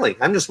Chainsaw Charlie.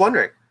 I'm just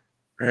wondering.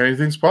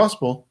 Anything's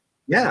possible.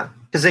 Yeah,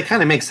 because it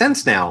kind of makes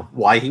sense now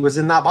why he was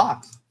in that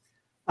box.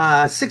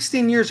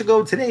 16 years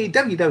ago today,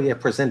 WWF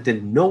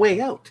presented No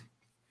Way Out.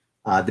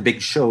 The Big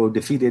Show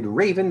defeated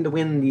Raven to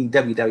win the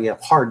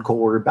WWF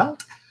Hardcore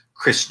belt.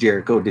 Chris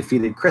Jericho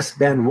defeated Chris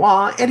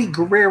Benoit, Eddie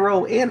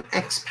Guerrero, and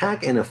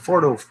X-Pac in a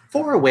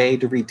 4-way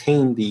to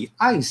retain the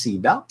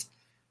IC belt.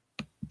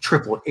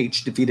 Triple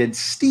H defeated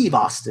Steve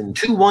Austin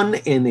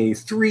 2-1 in a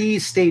 3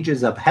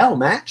 Stages of Hell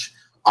match.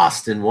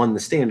 Austin won the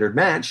standard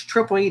match.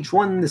 Triple H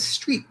won the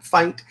street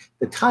fight,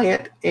 the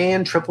tie-it,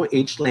 and Triple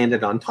H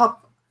landed on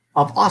top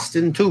of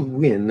Austin to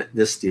win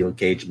the steel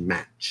cage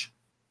match.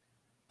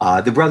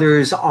 The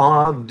Brothers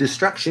of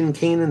Destruction,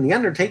 Kane and The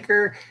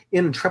Undertaker,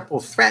 in a triple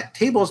threat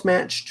tables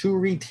match to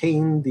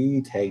retain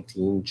the tag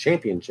team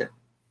championship.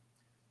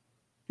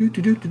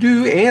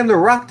 And The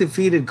Rock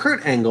defeated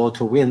Kurt Angle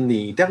to win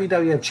the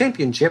WWF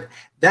championship.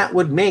 That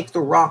would make The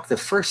Rock the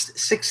first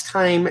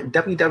 6-time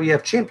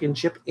WWF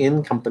championship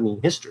in company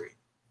history.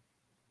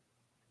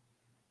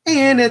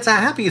 And it's a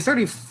happy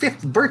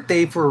 35th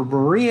birthday for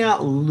Maria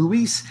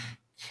Louise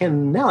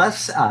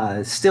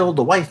Kanellis, still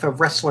the wife of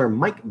wrestler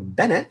Mike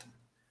Bennett.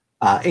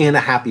 And a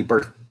happy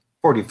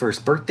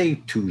 41st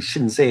birthday to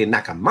Shinsuke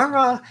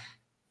Nakamura.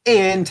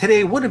 And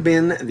today would have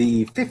been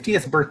the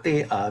 50th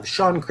birthday of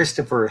Sean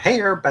Christopher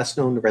Hare, best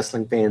known to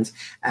wrestling fans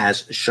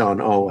as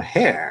Sean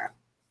O'Hare.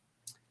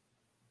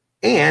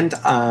 And,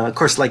 of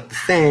course, I'd like to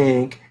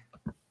thank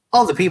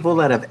all the people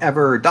that have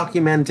ever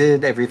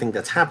documented everything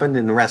that's happened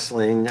in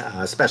wrestling,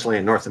 especially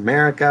in North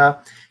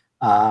America,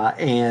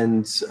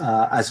 and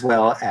as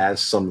well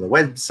as some of the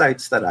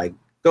websites that I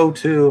go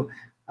to,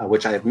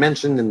 which I have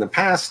mentioned in the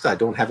past. I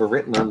don't have it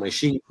written on my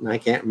sheet, and I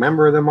can't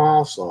remember them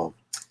all, so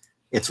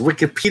it's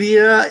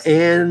Wikipedia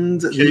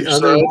and the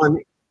other one,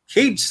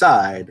 Cage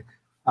Side.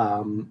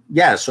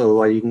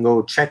 So you can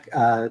go check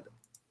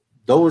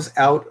those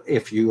out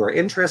if you are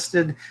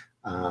interested.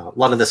 A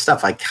lot of the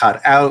stuff I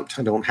cut out.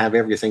 I don't have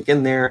everything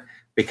in there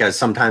because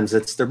sometimes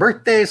it's their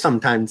birthday,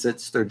 sometimes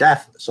it's their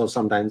death. So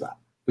sometimes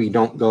we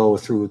don't go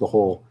through the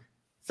whole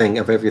thing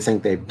of everything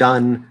they've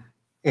done.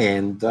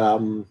 And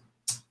that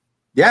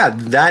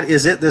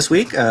is it this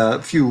week.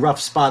 A few rough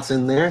spots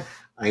in there.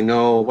 I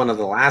know one of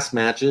the last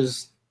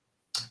matches,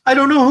 I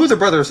don't know who the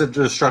Brothers of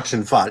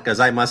Destruction fought because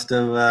I must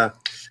have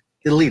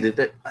deleted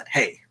it. But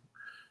hey.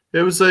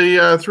 It was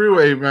a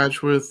three-way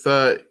match with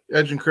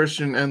Edge and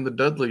Christian and the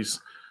Dudleys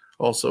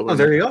also. Oh,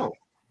 there you go.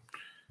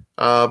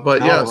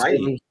 But yeah,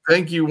 so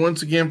thank you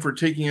once again for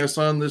taking us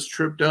on this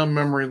trip down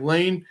memory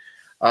lane.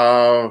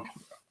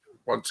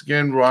 Once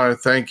again, we want to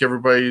thank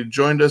everybody who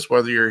joined us,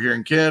 whether you're here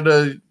in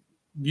Canada,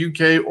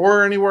 UK,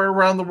 or anywhere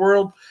around the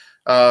world.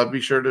 Be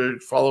sure to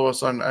follow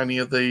us on any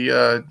of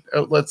the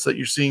outlets that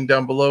you're seeing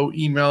down below.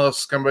 Email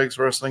us,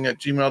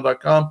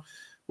 scumbagswrestling@gmail.com.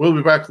 We'll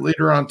be back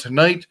later on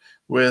tonight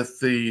with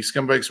the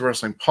Scumbags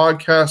Wrestling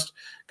podcast.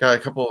 Got a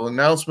couple of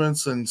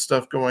announcements and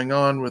stuff going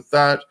on with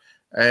that.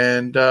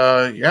 And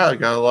I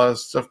got a lot of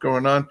stuff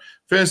going on.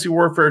 Fantasy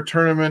Warfare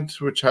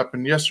Tournament, which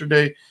happened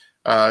yesterday.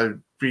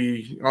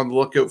 Be on the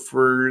lookout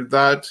for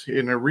that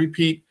in a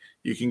repeat.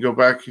 You can go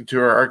back into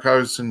our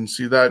archives and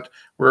see that.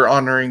 We're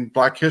honoring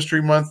Black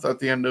History Month at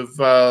the end of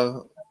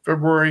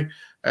February,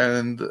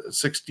 and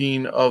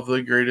 16 of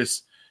the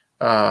greatest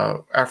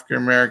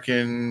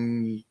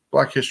African-American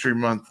Black History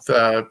Month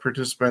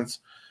participants.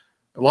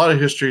 A lot of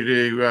history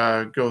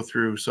to go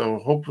through, so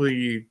hopefully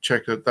you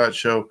checked out that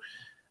show.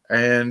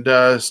 And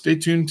stay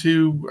tuned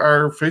to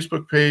our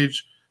Facebook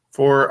page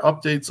for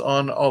updates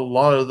on a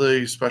lot of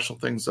the special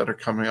things that are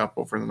coming up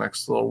over the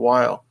next little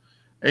while.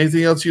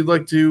 Anything else you'd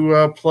like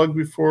to plug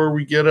before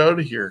we get out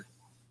of here?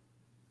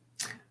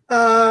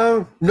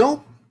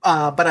 No,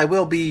 but I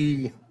will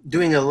be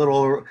doing a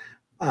little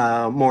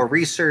more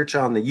research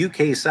on the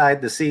UK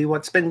side to see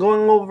what's been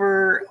going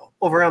over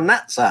on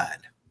that side.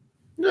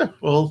 Yeah,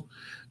 we'll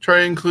try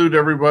to include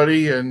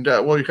everybody. And,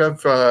 you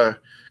have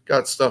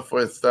got stuff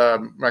with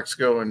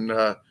Mexico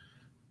and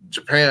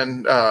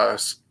Japan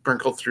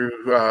sprinkled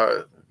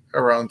through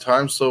around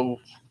time. So,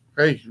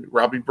 hey,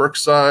 Robbie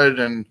Brooks' side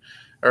and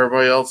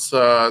everybody else,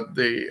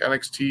 the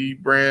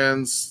NXT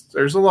brands,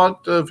 there's a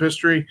lot of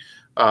history.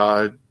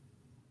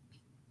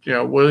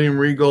 William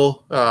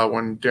Regal,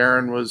 when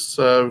Darren was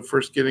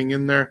first getting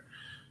in there,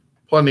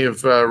 plenty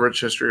of rich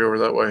history over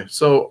that way.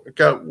 So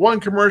got one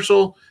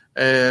commercial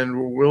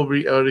and we'll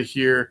be out of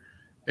here,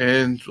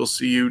 and we'll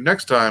see you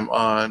next time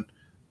on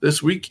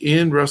This Week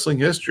in Wrestling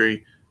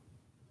History.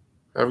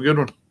 Have a good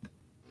one.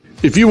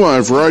 If you want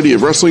a variety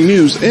of wrestling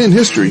news and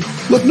history,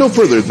 look no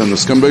further than the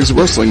Scumbags of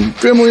Wrestling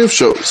family of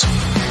shows.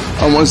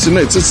 On Wednesday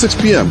nights at 6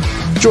 p.m.,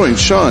 join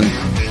Shawn,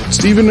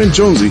 Steven, and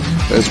Jonesy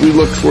as we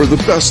look for the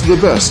best of the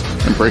best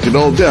and break it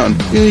all down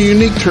in a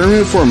unique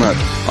tournament format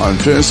on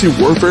Fantasy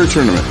Warfare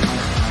Tournament.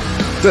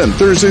 Then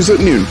Thursdays at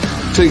noon,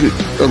 take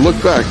a look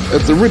back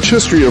at the rich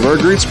history of our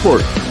great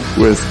sport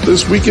with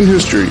This Week in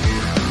History.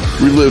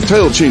 Relive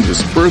title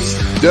changes, births,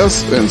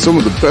 deaths, and some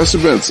of the best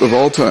events of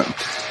all time.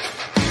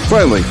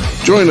 Finally,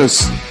 join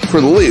us for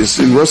the latest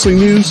in wrestling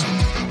news,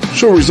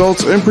 show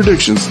results, and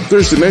predictions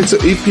Thursday nights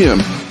at 8 p.m.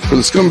 for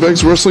the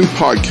Scumbags Wrestling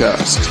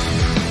Podcast.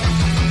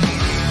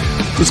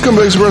 The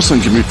Scumbags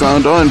Wrestling can be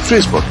found on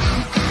Facebook,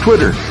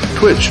 Twitter,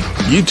 Twitch,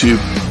 YouTube,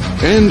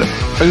 and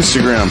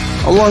Instagram,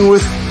 along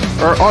with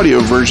our audio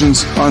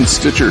versions on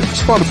Stitcher,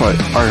 Spotify,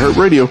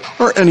 iHeartRadio,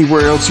 or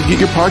anywhere else you get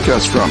your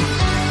podcasts from.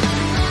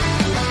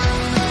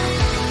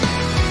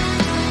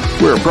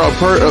 We're a proud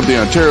part of the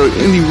Ontario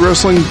Indie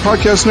Wrestling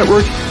Podcast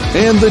Network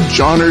and the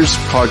Johners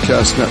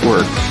Podcast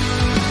Network.